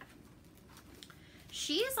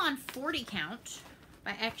 She is on 40 count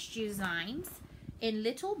by XG Designs in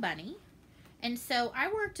Little Bunny. And so I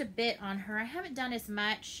worked a bit on her. I haven't done as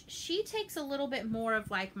much. She takes a little bit more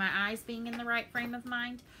of like my eyes being in the right frame of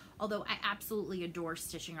mind. Although I absolutely adore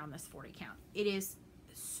stitching on this 40 count. It is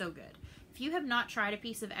so good. If you have not tried a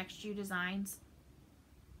piece of XG Designs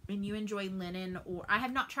and you enjoy linen, or I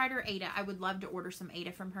have not tried her Aida. I would love to order some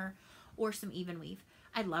Aida from her or some even weave.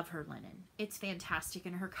 I love her linen. It's fantastic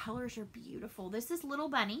and her colors are beautiful. This is Little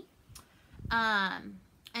Bunny.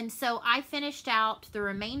 And so I finished out the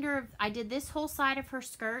remainder of, I did this whole side of her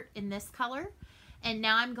skirt in this color. And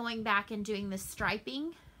now I'm going back and doing the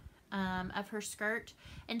striping of her skirt.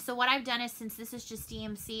 And so what I've done is, since this is just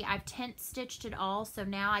DMC, I've tent stitched it all. So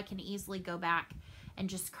now I can easily go back and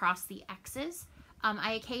just cross the X's.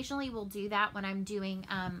 I occasionally will do that when I'm doing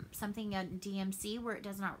something at DMC where it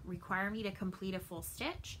does not require me to complete a full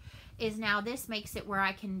stitch. Is now this makes it where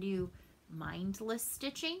I can do mindless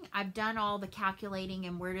stitching. I've done all the calculating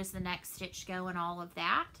and where does the next stitch go and all of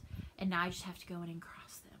that, and now I just have to go in and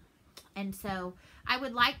cross them. And so I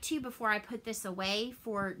would like to, before I put this away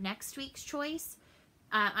for next week's choice,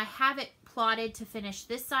 I have it plotted to finish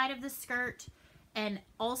this side of the skirt, and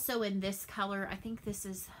also in this color. I think this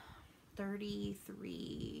is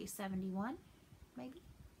 3371 maybe,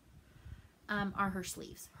 are her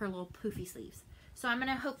sleeves, her little poofy sleeves. So I'm going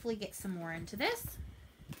to hopefully get some more into this.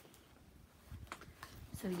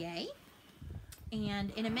 So yay.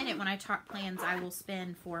 And in a minute when I talk plans, I will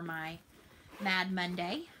spin for my Mad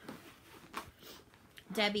Monday.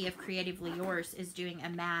 Debbie of Creatively Yours is doing a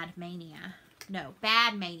Mad Mania. No,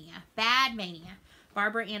 Bad Mania. Bad Mania.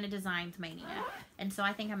 Barbara Anna Designs Mania. And so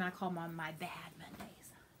I think I'm going to call them on my Bad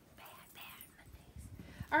Mondays. Bad Mondays.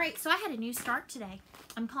 All right, so I had a new start today.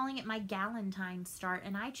 I'm calling it my Galentine start,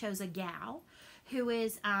 and I chose a gal who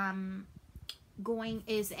is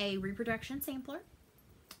is a reproduction sampler.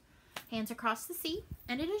 Hands Across the Sea,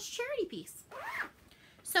 and it is a charity piece.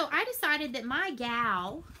 So I decided that my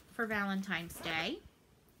gal for Valentine's Day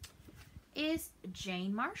is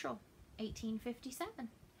Jane Marshall, 1857.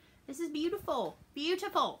 This is beautiful,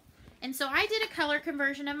 beautiful. And so I did a color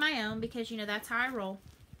conversion of my own because, you know, that's how I roll.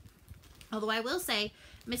 Although I will say,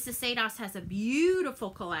 Mrs. Sedas has a beautiful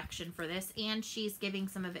collection for this, and she's giving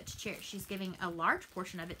some of it to charity. She's giving a large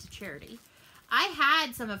portion of it to charity. I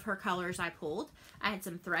had some of her colors I pulled. I had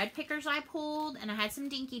some ThreadPickerz I pulled, and I had some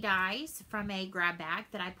Dinky dyes from a grab bag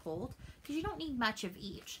that I pulled, because you don't need much of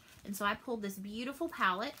each. And so I pulled this beautiful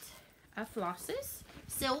palette of flosses,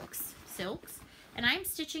 silks, and I'm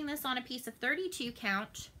stitching this on a piece of 32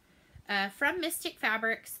 count from Mystic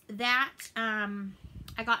Fabrics that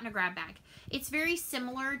I got in a grab bag. It's very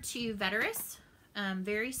similar to Veteris,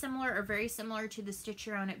 very similar to the Stitch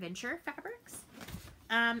Your Own Adventure fabrics.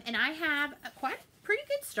 And I have a pretty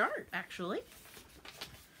good start, actually.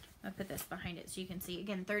 I'll put this behind it so you can see.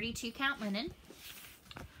 Again, 32 count linen.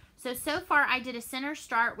 So far I did a center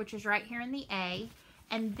start, which is right here in the A.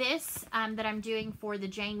 And this that I'm doing for the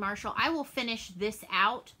Jane Marshall, I will finish this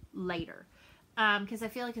out later. Because I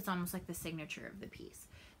feel like it's almost like the signature of the piece.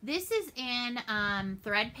 This is in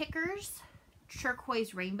ThreadPickerz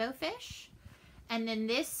Turquoise Rainbow Fish. And then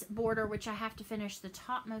this border, which I have to finish the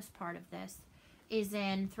topmost part of this, is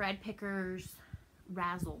in ThreadPickerz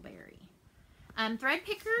Razzleberry.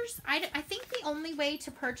 ThreadPickerz, I think the only way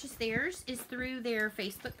to purchase theirs is through their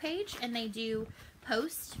Facebook page, and they do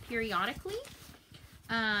post periodically.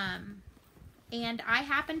 And I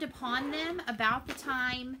happened upon them about the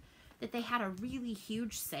time that they had a really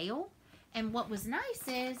huge sale. And what was nice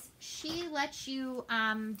is she lets you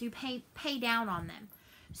do pay down on them.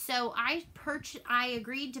 So I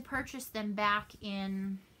agreed to purchase them back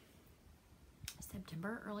in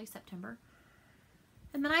September, early September.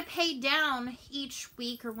 And then I paid down each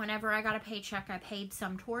week, or whenever I got a paycheck, I paid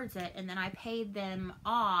some towards it. And then I paid them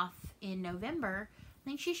off in November.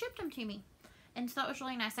 And then she shipped them to me. And so that was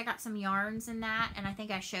really nice. I got some yarns in that. And I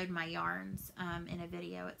think I showed my yarns in a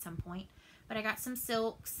video at some point. But I got some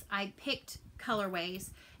silks. I picked colorways.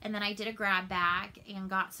 And then I did a grab bag and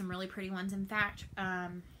got some really pretty ones. In fact,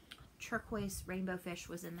 Turquoise Rainbow Fish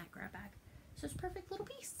was in that grab bag. So it's a perfect little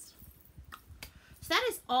piece. So that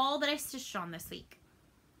is all that I stitched on this week.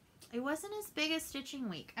 It wasn't as big as stitching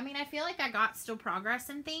week. I mean, I feel like I got still progress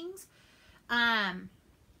in things.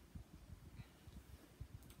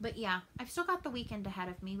 But yeah, I've still got the weekend ahead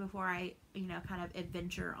of me before I, you know, kind of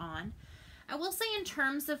adventure on. I will say in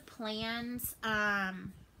terms of plans, I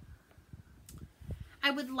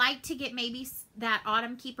would like to get maybe that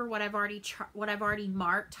Autumn Keeper, what I've already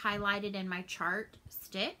marked, highlighted in my chart,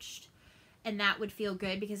 stitched. And that would feel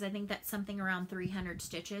good because I think that's something around 300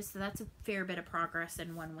 stitches. So that's a fair bit of progress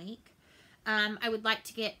in 1 week. I would like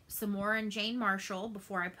to get some more in Jane Marshall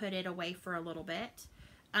before I put it away for a little bit.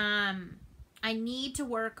 I need to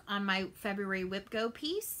work on my February Whip Go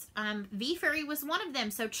piece. V Fairy was one of them.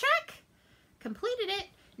 So check! Completed it.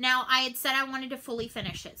 Now, I had said I wanted to fully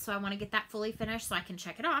finish it. So I want to get that fully finished so I can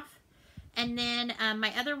check it off. And then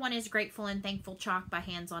my other one is Grateful and Thankful Chalk by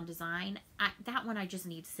Hands On Design. That one I just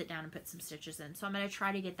need to sit down and put some stitches in. So I'm going to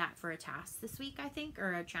try to get that for a task this week, I think,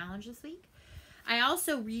 or a challenge this week. I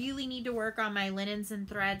also really need to work on my Linens and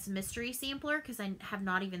Threads Mystery Sampler because I have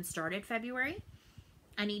not even started February.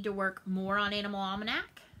 I need to work more on Animal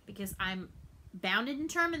Almanac because I'm bound and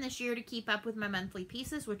determined this year to keep up with my monthly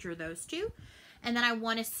pieces, which are those two. And then I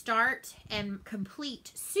want to start and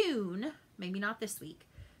complete soon, maybe not this week,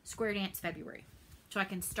 Square Dance February, so I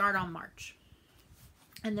can start on March.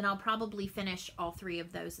 And then I'll probably finish all 3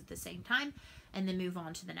 of those at the same time and then move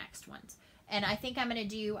on to the next ones. And I think I'm going to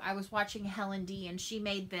do, I was watching Helen D and she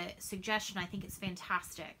made the suggestion, I think it's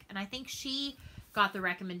fantastic. And I think she got the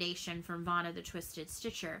recommendation from Vanna the Twisted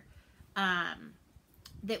Stitcher,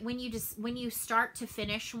 that when you start to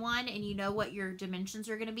finish one and you know what your dimensions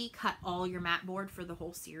are going to be, cut all your mat board for the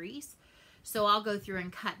whole series. So I'll go through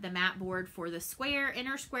and cut the mat board for the square,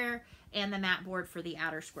 inner square, and the mat board for the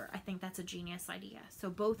outer square. I think that's a genius idea. So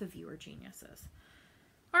both of you are geniuses.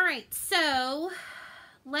 All right, so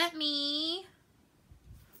let me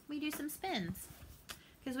do some spins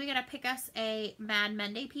because we got to pick us a Mad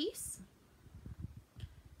Monday piece.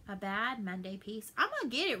 A Bad Monday piece. I'm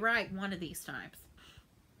going to get it right one of these times.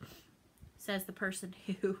 Says the person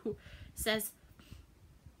who says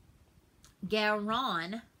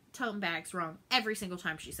Garon tote bag's wrong every single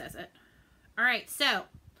time she says it. All right, so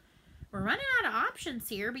we're running out of options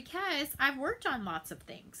here because I've worked on lots of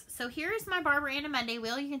things. So here is my Barbara Ann Monday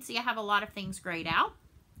wheel. You can see I have a lot of things grayed out.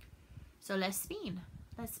 So let's spin.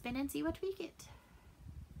 Let's spin and see what we get.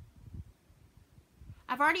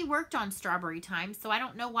 I've already worked on Strawberry Time, so I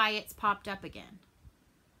don't know why it's popped up again.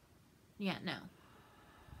 Yeah, no.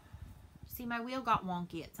 See, my wheel got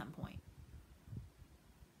wonky at some point.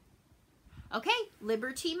 Okay,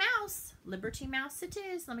 Liberty Mouse. Liberty Mouse it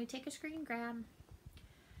is. Let me take a screen grab.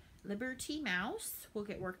 Liberty Mouse will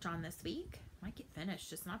get worked on this week. Might get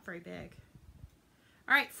finished. It's not very big.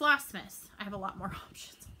 All right, Flossmas. I have a lot more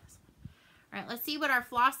options on this one. All right, let's see what our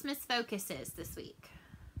Flossmas focus is this week.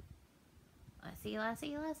 Let's see, let's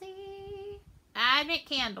see, let's see. Advent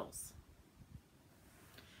candles.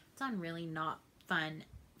 It's on really not fun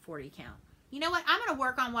 40 count. You know what? I'm going to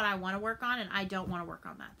work on what I want to work on, and I don't want to work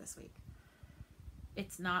on that this week.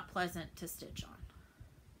 It's not pleasant to stitch on.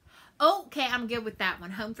 Okay, I'm good with that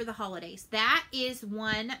one. Home for the Holidays. That is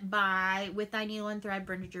one by With Thy Needle and Thread,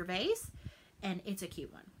 Brenda Gervais, and it's a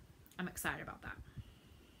cute one. I'm excited about that.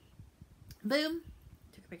 Boom.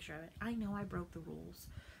 Took a picture of it. I know I broke the rules.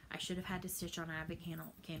 I should have had to stitch on Advent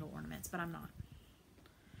candle ornaments, but I'm not.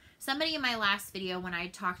 Somebody in my last video, when I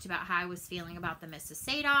talked about how I was feeling about the Mrs.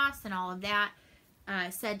 Sedas and all of that,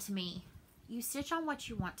 said to me, you stitch on what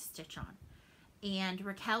you want to stitch on. And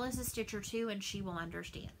Raquel is a stitcher too, and she will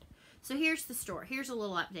understand. So here's the story. Here's a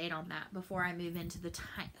little update on that before I move into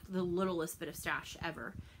the littlest bit of stash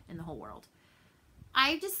ever in the whole world.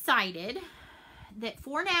 I've decided that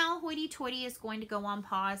for now, Hoity Toity is going to go on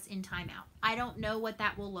pause in timeout. I don't know what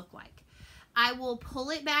that will look like. I will pull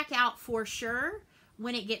it back out for sure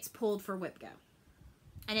when it gets pulled for WIPGO.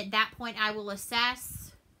 And at that point, I will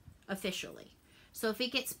assess officially. So if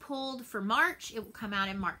it gets pulled for March, it will come out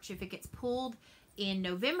in March. If it gets pulled in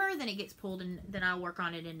November, then it gets pulled, and then I'll work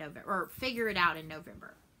on it in November, or figure it out in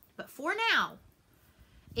November. But for now,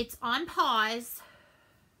 it's on pause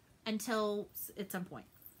until at some point.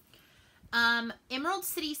 Emerald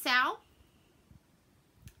City Sow,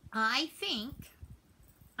 I think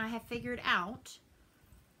I have figured out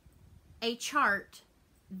a chart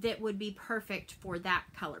that would be perfect for that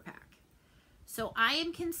color pack. So I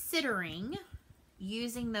am considering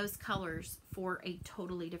using those colors for a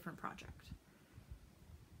totally different project.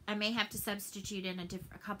 I may have to substitute in a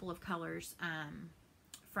couple of colors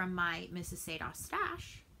from my Mrs. Sedas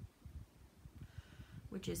stash,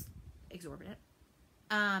 which is exorbitant.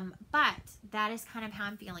 But that is kind of how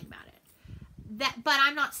I'm feeling about it. But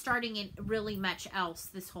I'm not starting in really much else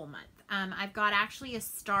this whole month. I've got actually a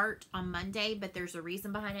start on Monday, but there's a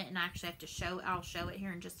reason behind it, and I actually have to I'll show it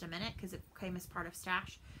here in just a minute because it came as part of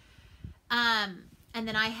stash. And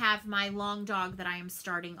then I have my long dog that I am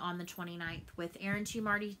starting on the 29th with Aaron 2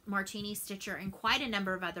 Martini Stitcher and quite a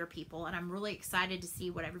number of other people, and I'm really excited to see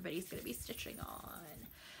what everybody's going to be stitching on.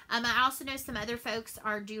 I also know some other folks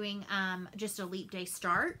are doing just a leap day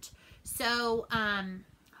start. So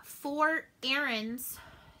for Aaron's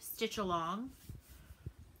stitch along,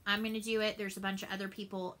 I'm going to do it. There's a bunch of other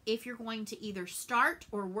people. If you're going to either start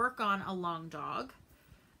or work on a long dog,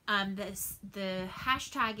 the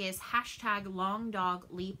hashtag is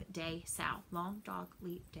 #LongDogLeapDaySal. Long Dog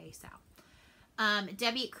Leap Day Sal.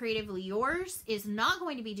 Debbie at Creatively Yours is not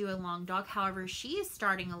going to be doing long dog. However, she is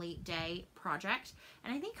starting a leap day project,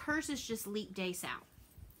 and I think hers is just leap day Sal.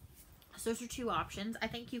 So those are two options. I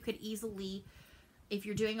think you could easily, if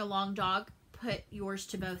you're doing a long dog, put yours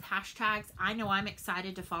to both hashtags. I know I'm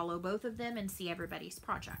excited to follow both of them and see everybody's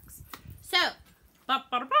projects. So,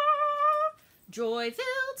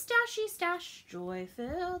 joy-filled stashy stash,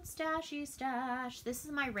 joy-filled stashy stash. This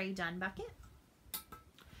is my Ray Dunn bucket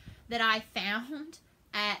that I found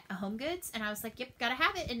at Home Goods, and I was like, yep, gotta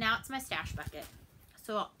have it, and now it's my stash bucket.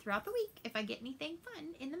 So throughout the week, if I get anything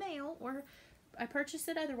fun in the mail or I purchase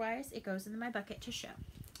it otherwise, it goes into my bucket to show.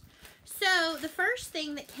 So the first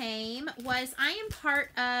thing that came was I am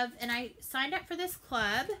part of, and I signed up for this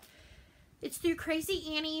club. It's through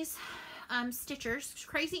Crazy Annie's Stitchers.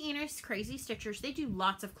 Crazy Annie's Crazy Stitchers. They do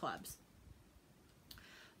lots of clubs.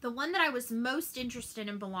 The one that I was most interested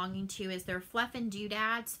in belonging to is their Fluff and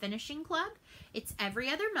Doodads Finishing Club. It's every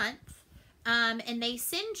other month. And they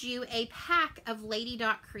send you a pack of Lady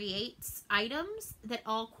Dot Creates items that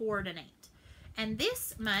all coordinate. And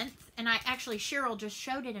this month, and Cheryl just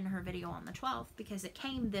showed it in her video on the 12th because it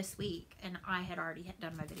came this week and I had already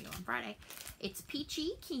done my video on Friday. It's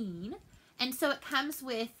Peachy Keen. And so it comes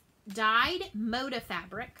with dyed Moda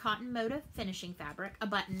fabric, cotton Moda finishing fabric, a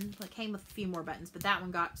button. It came with a few more buttons, but that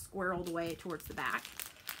one got squirreled away towards the back.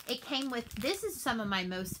 It came with, this is some of my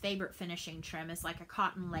most favorite finishing trim, is like a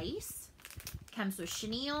cotton lace. It comes with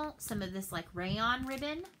chenille, some of this like rayon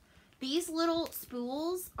ribbon. These little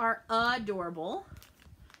spools are adorable.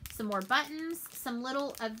 Some more buttons, some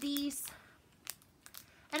little of these.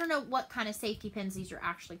 I don't know what kind of safety pins these are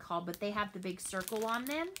actually called, but they have the big circle on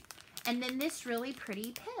them. And then this really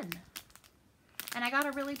pretty pin. And I got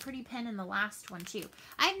a really pretty pin in the last one too.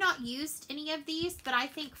 I have not used any of these, but I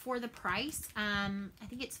think for the price, I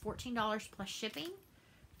think it's $14 plus shipping.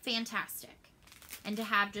 Fantastic. And to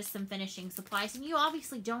have just some finishing supplies. And you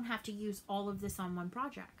obviously don't have to use all of this on one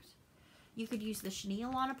project. You could use the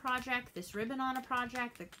chenille on a project, this ribbon on a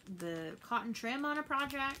project, the cotton trim on a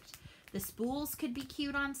project. The spools could be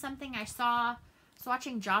cute on something. I was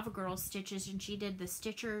watching Java Girl's stitches, and she did the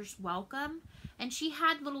Stitchers Welcome, and she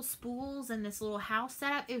had little spools and this little house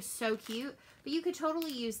setup. It was so cute, but you could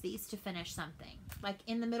totally use these to finish something, like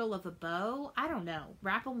in the middle of a bow. I don't know,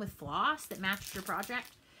 wrap them with floss that matched your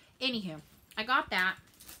project. Anywho, I got that.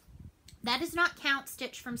 That does not count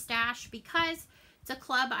Stitch from Stash because it's a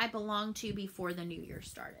club I belonged to before the new year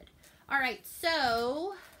started. All right,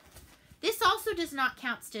 so this also does not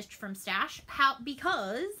count Stitch from Stash.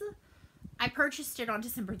 Because I purchased it on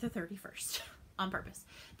December the 31st. on purpose.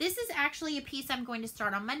 This is actually a piece I'm going to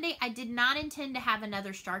start on Monday. I did not intend to have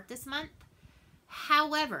another start this month.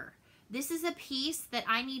 However, this is a piece that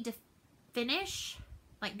I need to finish,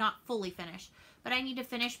 like not fully finish, but I need to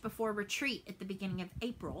finish before retreat at the beginning of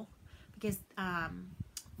April, because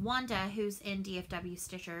Wanda, who's in DFW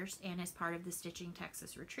Stitchers and is part of the Stitching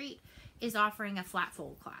Texas retreat, is offering a flat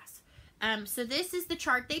fold class. So this is the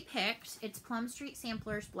chart they picked. It's Plum Street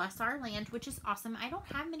Samplers, Bless Our Land, which is awesome. I don't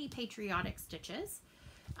have many patriotic stitches.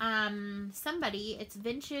 It's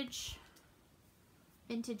Vintage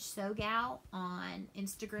Sew Gal on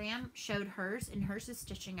Instagram showed hers, and hers is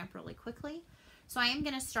stitching up really quickly. So I am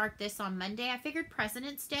going to start this on Monday. I figured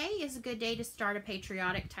President's Day is a good day to start a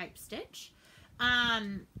patriotic type stitch.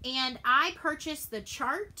 And I purchased the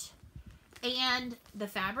chart and the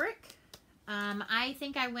fabric. I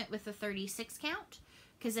think I went with the 36 count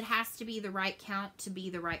because it has to be the right count to be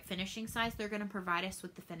the right finishing size. They're going to provide us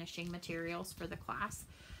with the finishing materials for the class.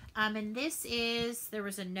 And this is, there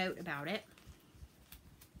was a note about it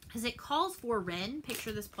because it calls for Wren,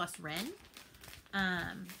 picture this plus Wren.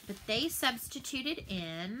 But they substituted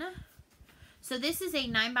in, so this is a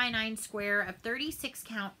 9x9 square of 36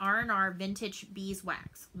 count R&R vintage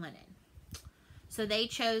beeswax linen. So they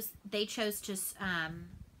chose to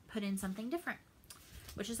put in something different,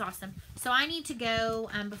 which is awesome. So I need to go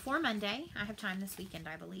before Monday. I have time this weekend,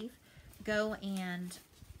 I believe. Go and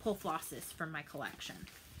pull flosses from my collection.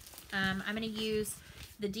 I'm going to use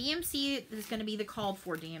the DMC. This is going to be the called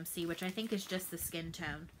for DMC, which I think is just the skin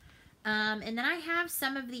tone. And then I have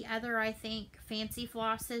some of the other, I think, fancy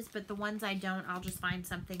flosses, but the ones I don't, I'll just find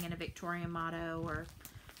something in a Victoria motto or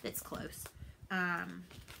that's close.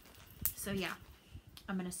 So yeah,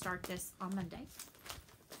 I'm going to start this on Monday.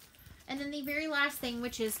 And then the very last thing,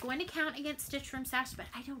 which is going to count against Stitch from Stash, but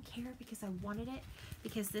I don't care because I wanted it,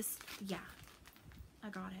 because this, yeah, I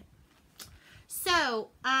got it. So,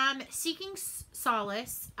 Seeking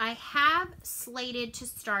Solace, I have slated to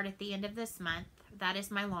start at the end of this month. That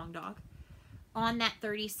is my long dog on that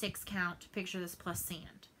 36 count, picture this plus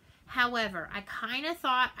sand. However, I kind of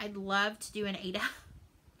thought I'd love to do an aida.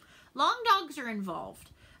 Long dogs are involved.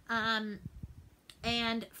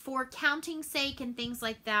 And for counting sake and things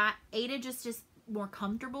like that, aida just is more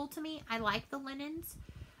comfortable to me. I like the linens.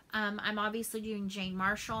 I'm obviously doing Jane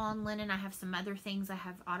Marshall on linen. I have some other things. I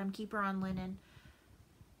have Autumn Keeper on linen.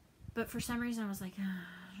 But for some reason, I was like,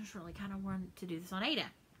 I just really kind of want to do this on aida.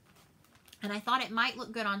 And I thought it might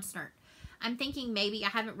look good on Snirt. I'm thinking maybe, I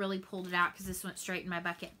haven't really pulled it out because this went straight in my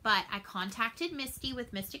bucket. But I contacted Misty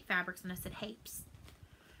with Mystic Fabrics and I said, hey, psst,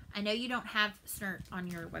 I know you don't have Snirt on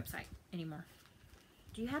your website anymore.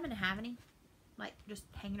 Do you happen to have any? Like, just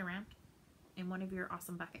hanging around in one of your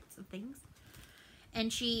awesome buckets of things?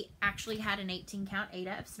 And she actually had an 18 count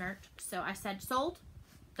aida of Snirt. So I said, sold.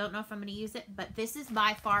 Don't know if I'm going to use it, but this is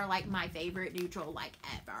by far like my favorite neutral like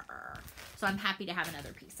ever. So I'm happy to have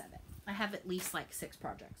another piece of it. I have at least like 6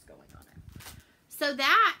 projects going on it. So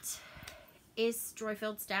that is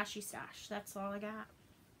Joy-Filled Stashy Stash. That's all I got.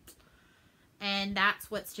 And that's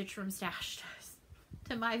what Stitch from Stash does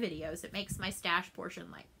to my videos. It makes my stash portion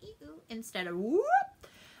like ew instead of whoop.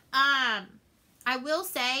 I will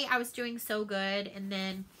say I was doing so good, and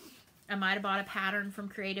then I might have bought a pattern from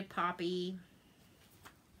Creative Poppy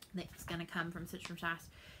that's going to come from Stitch from Stash.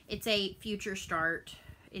 It's a future start.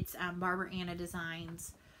 It's Barbara Anna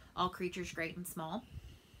Designs, All Creatures Great and Small.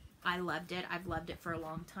 I loved it. I've loved it for a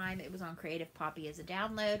long time. It was on Creative Poppy as a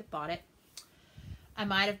download. Bought it. I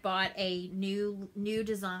might have bought a new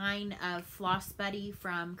design of Floss Buddy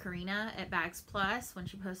from Karina at Bags Plus when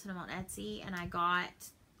she posted them on Etsy, and I got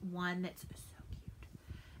one that's so cute.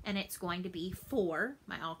 And it's going to be for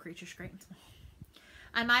my All Creatures Great and Small.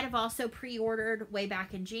 I might have also pre-ordered way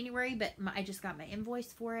back in January, but I just got my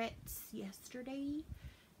invoice for it yesterday.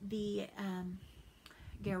 The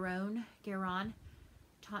Garon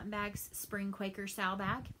Totten Bags Spring Quaker Sal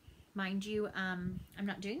bag. Mind you, I'm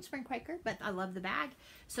not doing Spring Quaker, but I love the bag.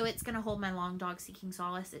 So it's going to hold my long dog Seeking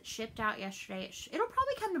Solace. It shipped out yesterday. It'll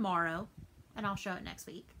probably come tomorrow, and I'll show it next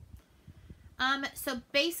week. So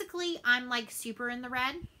basically, I'm like super in the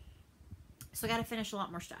red. So I got to finish a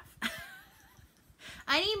lot more stuff.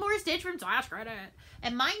 I need more Stitch from Slash credit.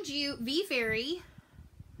 And mind you, V-Fairy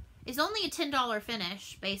is only a $10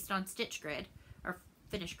 finish based on Stitch Grid or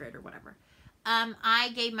Finish Grid or whatever.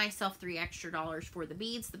 I gave myself $3 extra for the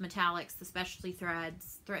beads, the metallics, the specialty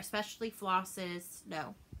threads, specialty flosses,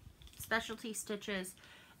 specialty stitches,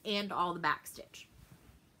 and all the back stitch.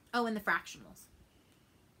 Oh, and the fractionals.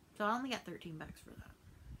 So I only got $13 for that.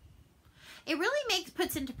 It really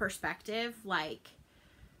puts into perspective, like,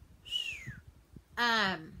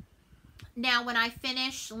 Now, when I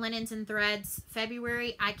finish linens and threads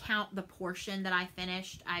February, I count the portion that I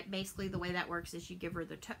finished. Basically, the way that works is you give her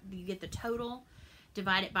you get the total,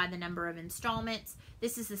 divide it by the number of installments.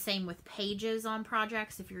 This is the same with pages on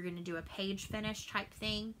projects if you're going to do a page finish type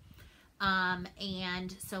thing.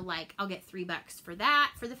 And so, like, I'll get $3 for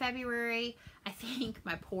that for the February. I think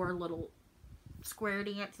my poor little square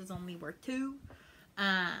dance is only worth $2.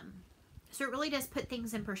 So it really does put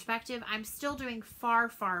things in perspective. I'm still doing far,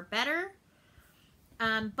 far better.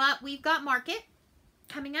 But we've got market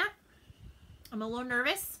coming up. I'm a little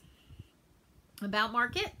nervous about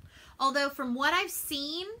market. Although from what I've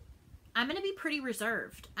seen, I'm going to be pretty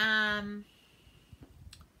reserved. I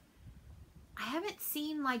haven't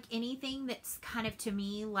seen like anything that's kind of to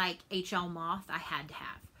me like HL Moth I had to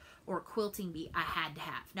have. Or Quilting Bee I had to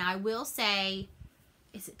have. Now I will say,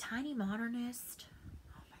 is it Tiny Modernist?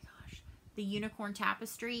 Oh my gosh. The Unicorn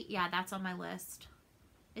Tapestry. Yeah, that's on my list.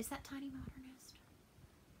 Is that Tiny Modernist?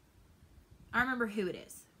 I don't remember who it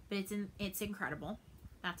is, but it's incredible.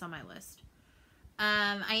 That's on my list.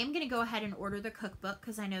 I am going to go ahead and order the cookbook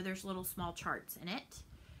because I know there's little small charts in it.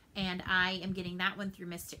 And I am getting that one through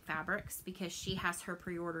Mystic Fabrics because she has her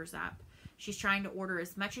pre-orders up. She's trying to order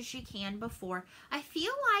as much as she can before. I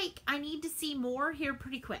feel like I need to see more here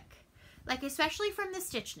pretty quick. Like, especially from the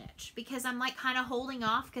Stitch Niche. Because I'm like kind of holding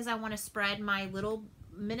off because I want to spread my little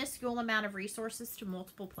minuscule amount of resources to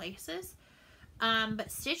multiple places.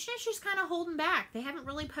 But Stitch Niche is kind of holding back. They haven't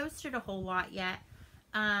really posted a whole lot yet.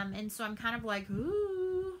 And so I'm kind of like,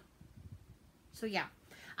 ooh. So yeah.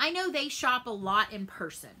 I know they shop a lot in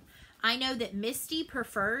person. I know that Misty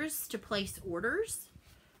prefers to place orders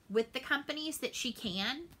with the companies that she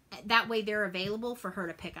can. That way they're available for her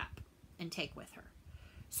to pick up and take with her.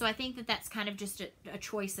 So I think that that's kind of just a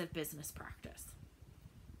choice of business practice.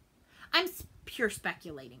 I'm pure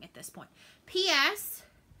speculating at this point. P.S.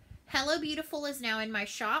 Hello Beautiful is now in my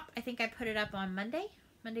shop. I think I put it up on Monday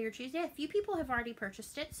or Tuesday. A few people have already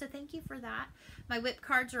purchased it, so thank you for that. My whip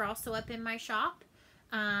cards are also up in my shop.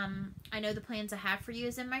 I know the Plans I Have For You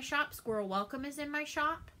is in my shop. Squirrel Welcome is in my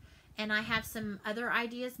shop. And I have some other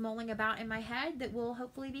ideas mulling about in my head that will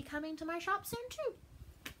hopefully be coming to my shop soon too.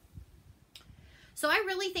 So I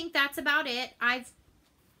really think that's about it. I've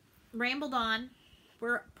rambled on.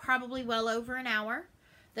 We're probably well over an hour.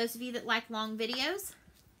 Those of you that like long videos,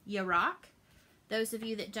 you rock. Those of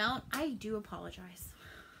you that don't, I do apologize.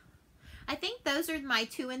 I think those are my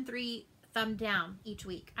 2 and 3 thumb down each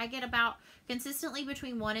week. I get about consistently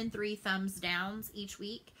between 1 and 3 thumbs downs each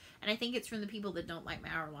week. And I think it's from the people that don't like my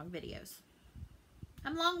hour-long videos.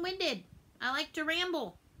 I'm long-winded. I like to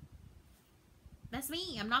ramble. That's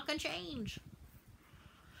me. I'm not going to change.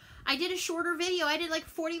 I did a shorter video. I did like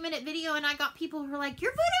a 40-minute video and I got people who were like,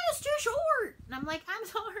 your video is too short. And I'm like, I'm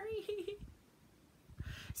sorry.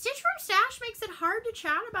 Stitch from Stash makes it hard to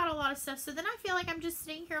chat about a lot of stuff. So then I feel like I'm just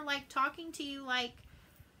sitting here like talking to you like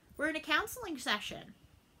we're in a counseling session.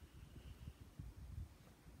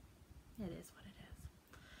 It is what it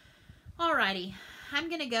is. Alrighty. I'm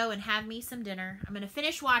going to go and have me some dinner. I'm going to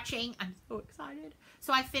finish watching. I'm so excited.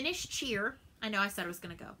 So I finished Cheer. I know I said I was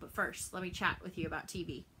going to go, but first let me chat with you about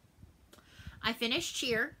TV. I finished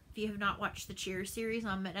Cheer. If you have not watched the Cheer series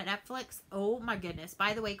on Netflix, oh my goodness.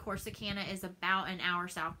 By the way, Corsicana is about an hour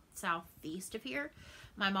southeast of here.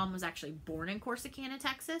 My mom was actually born in Corsicana,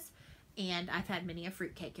 Texas, and I've had many a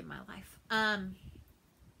fruitcake in my life.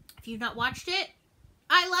 If you've not watched it,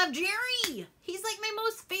 I love Jerry. He's like my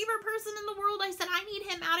most favorite person in the world. I said I need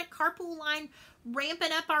him out at carpool line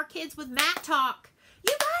ramping up our kids with mat talk.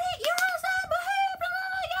 You got it. You're awesome.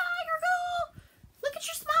 Yeah, you're cool. Look at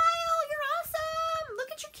your smile. You're awesome.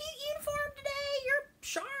 Look at your cute uniform today. You're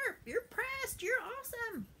sharp. You're pressed. You're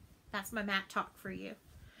awesome. That's my mat talk for you.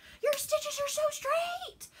 Your stitches are so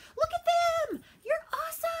straight. Look at them. You're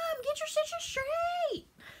awesome. Get your stitches straight.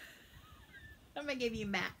 I'm going to give you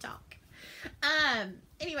mat talk.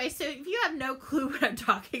 Anyway, so if you have no clue what I'm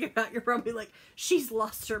talking about, you're probably like, she's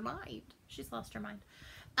lost her mind. She's lost her mind.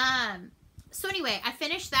 So anyway, I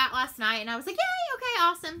finished that last night and I was like, yay, okay,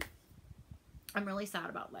 awesome. I'm really sad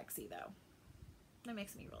about Lexi though. That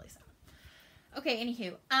makes me really sad. Okay,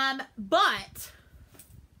 anywho, but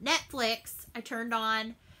Netflix, I turned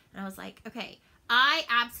on and I was like, okay, I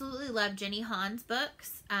absolutely love Jenny Han's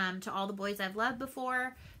books, To All the Boys I've Loved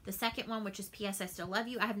Before. The second one, which is P.S. I Still Love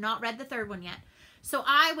You. I have not read the third one yet. So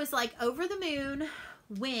I was like over the moon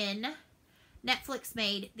when Netflix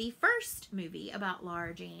made the first movie about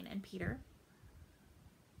Laura Jane and Peter.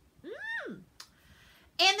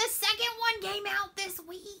 And the second one came out this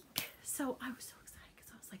week. So I was so excited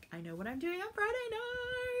because I was like, I know what I'm doing on Friday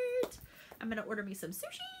night. I'm going to order me some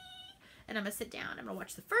sushi and I'm going to sit down. I'm going to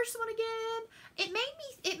watch the first one again.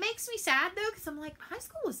 It makes me sad though, because I'm like, high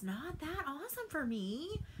school was not that awesome for me.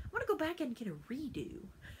 I want to go back and get a redo.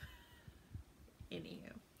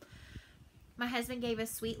 Anywho. My husband gave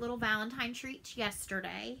us sweet little Valentine treats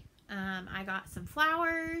yesterday. I got some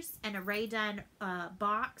flowers and a Ray Dunn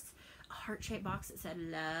box, a heart-shaped box that said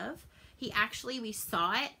love. We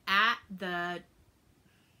saw it at the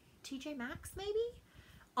TJ Maxx maybe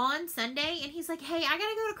on Sunday, and he's like, hey, I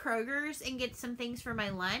gotta go to Kroger's and get some things for my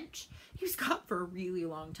lunch. He was gone for a really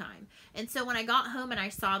long time. And so when I got home and I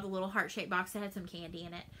saw the little heart-shaped box that had some candy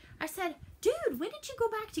in it, I said, dude, when did you go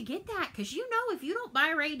back to get that? Because you know if you don't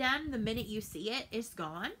buy Ray Dunn the minute you see it, it's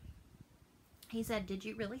gone. He said, did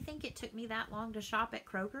you really think it took me that long to shop at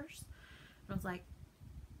Kroger's? And I was like,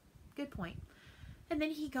 good point. And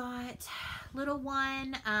then he got little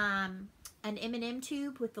one, an M&M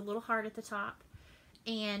tube with the little heart at the top.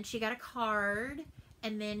 And she got a card.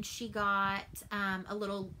 And then she got a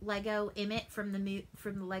little Lego Emmett from the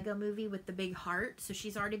Lego movie with the big heart. So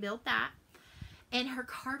she's already built that. And her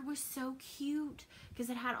card was so cute because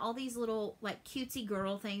it had all these little like cutesy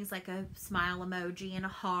girl things, like a smile emoji and a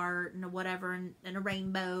heart and a whatever and a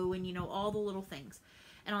rainbow and, you know, all the little things.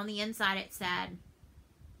 And on the inside it said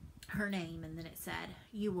her name, and then it said,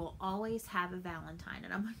 you will always have a Valentine.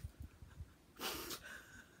 And I'm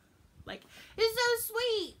like, it's so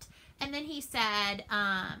sweet. And then he said,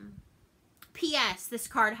 P.S. this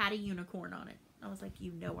card had a unicorn on it. I was like,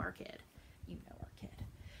 you know our kid. You know our kid.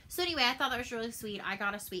 So anyway, I thought that was really sweet. I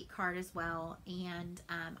got a sweet card as well. And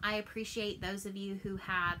I appreciate those of you who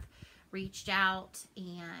have reached out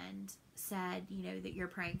and said, you know, that you're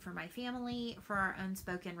praying for my family, for our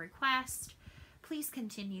unspoken request. Please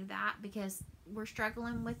continue that, because we're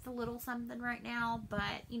struggling with a little something right now.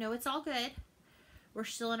 But, you know, it's all good. We're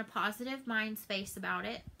still in a positive mind space about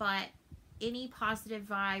it. But any positive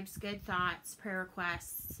vibes, good thoughts, prayer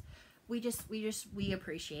requests, we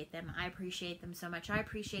appreciate them. I appreciate them so much. I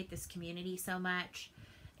appreciate this community so much.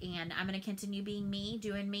 And I'm going to continue being me,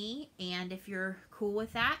 doing me. And if you're cool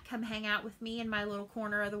with that, come hang out with me in my little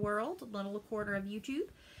corner of the world, little corner of YouTube.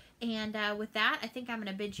 And with that, I think I'm going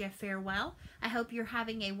to bid you farewell. I hope you're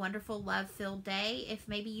having a wonderful, love-filled day. If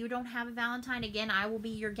maybe you don't have a Valentine, again, I will be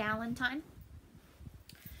your Galentine.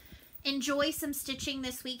 Enjoy some stitching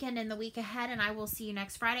this weekend and the week ahead, and I will see you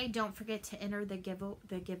next Friday. Don't forget to enter the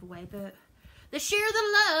giveaway, the share the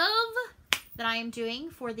love that I am doing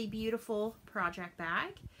for the beautiful project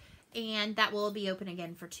bag, and that will be open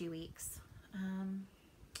again for 2 weeks.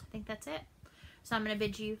 I think that's it. So I'm going to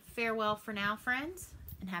bid you farewell for now, friends,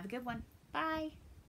 and have a good one. Bye.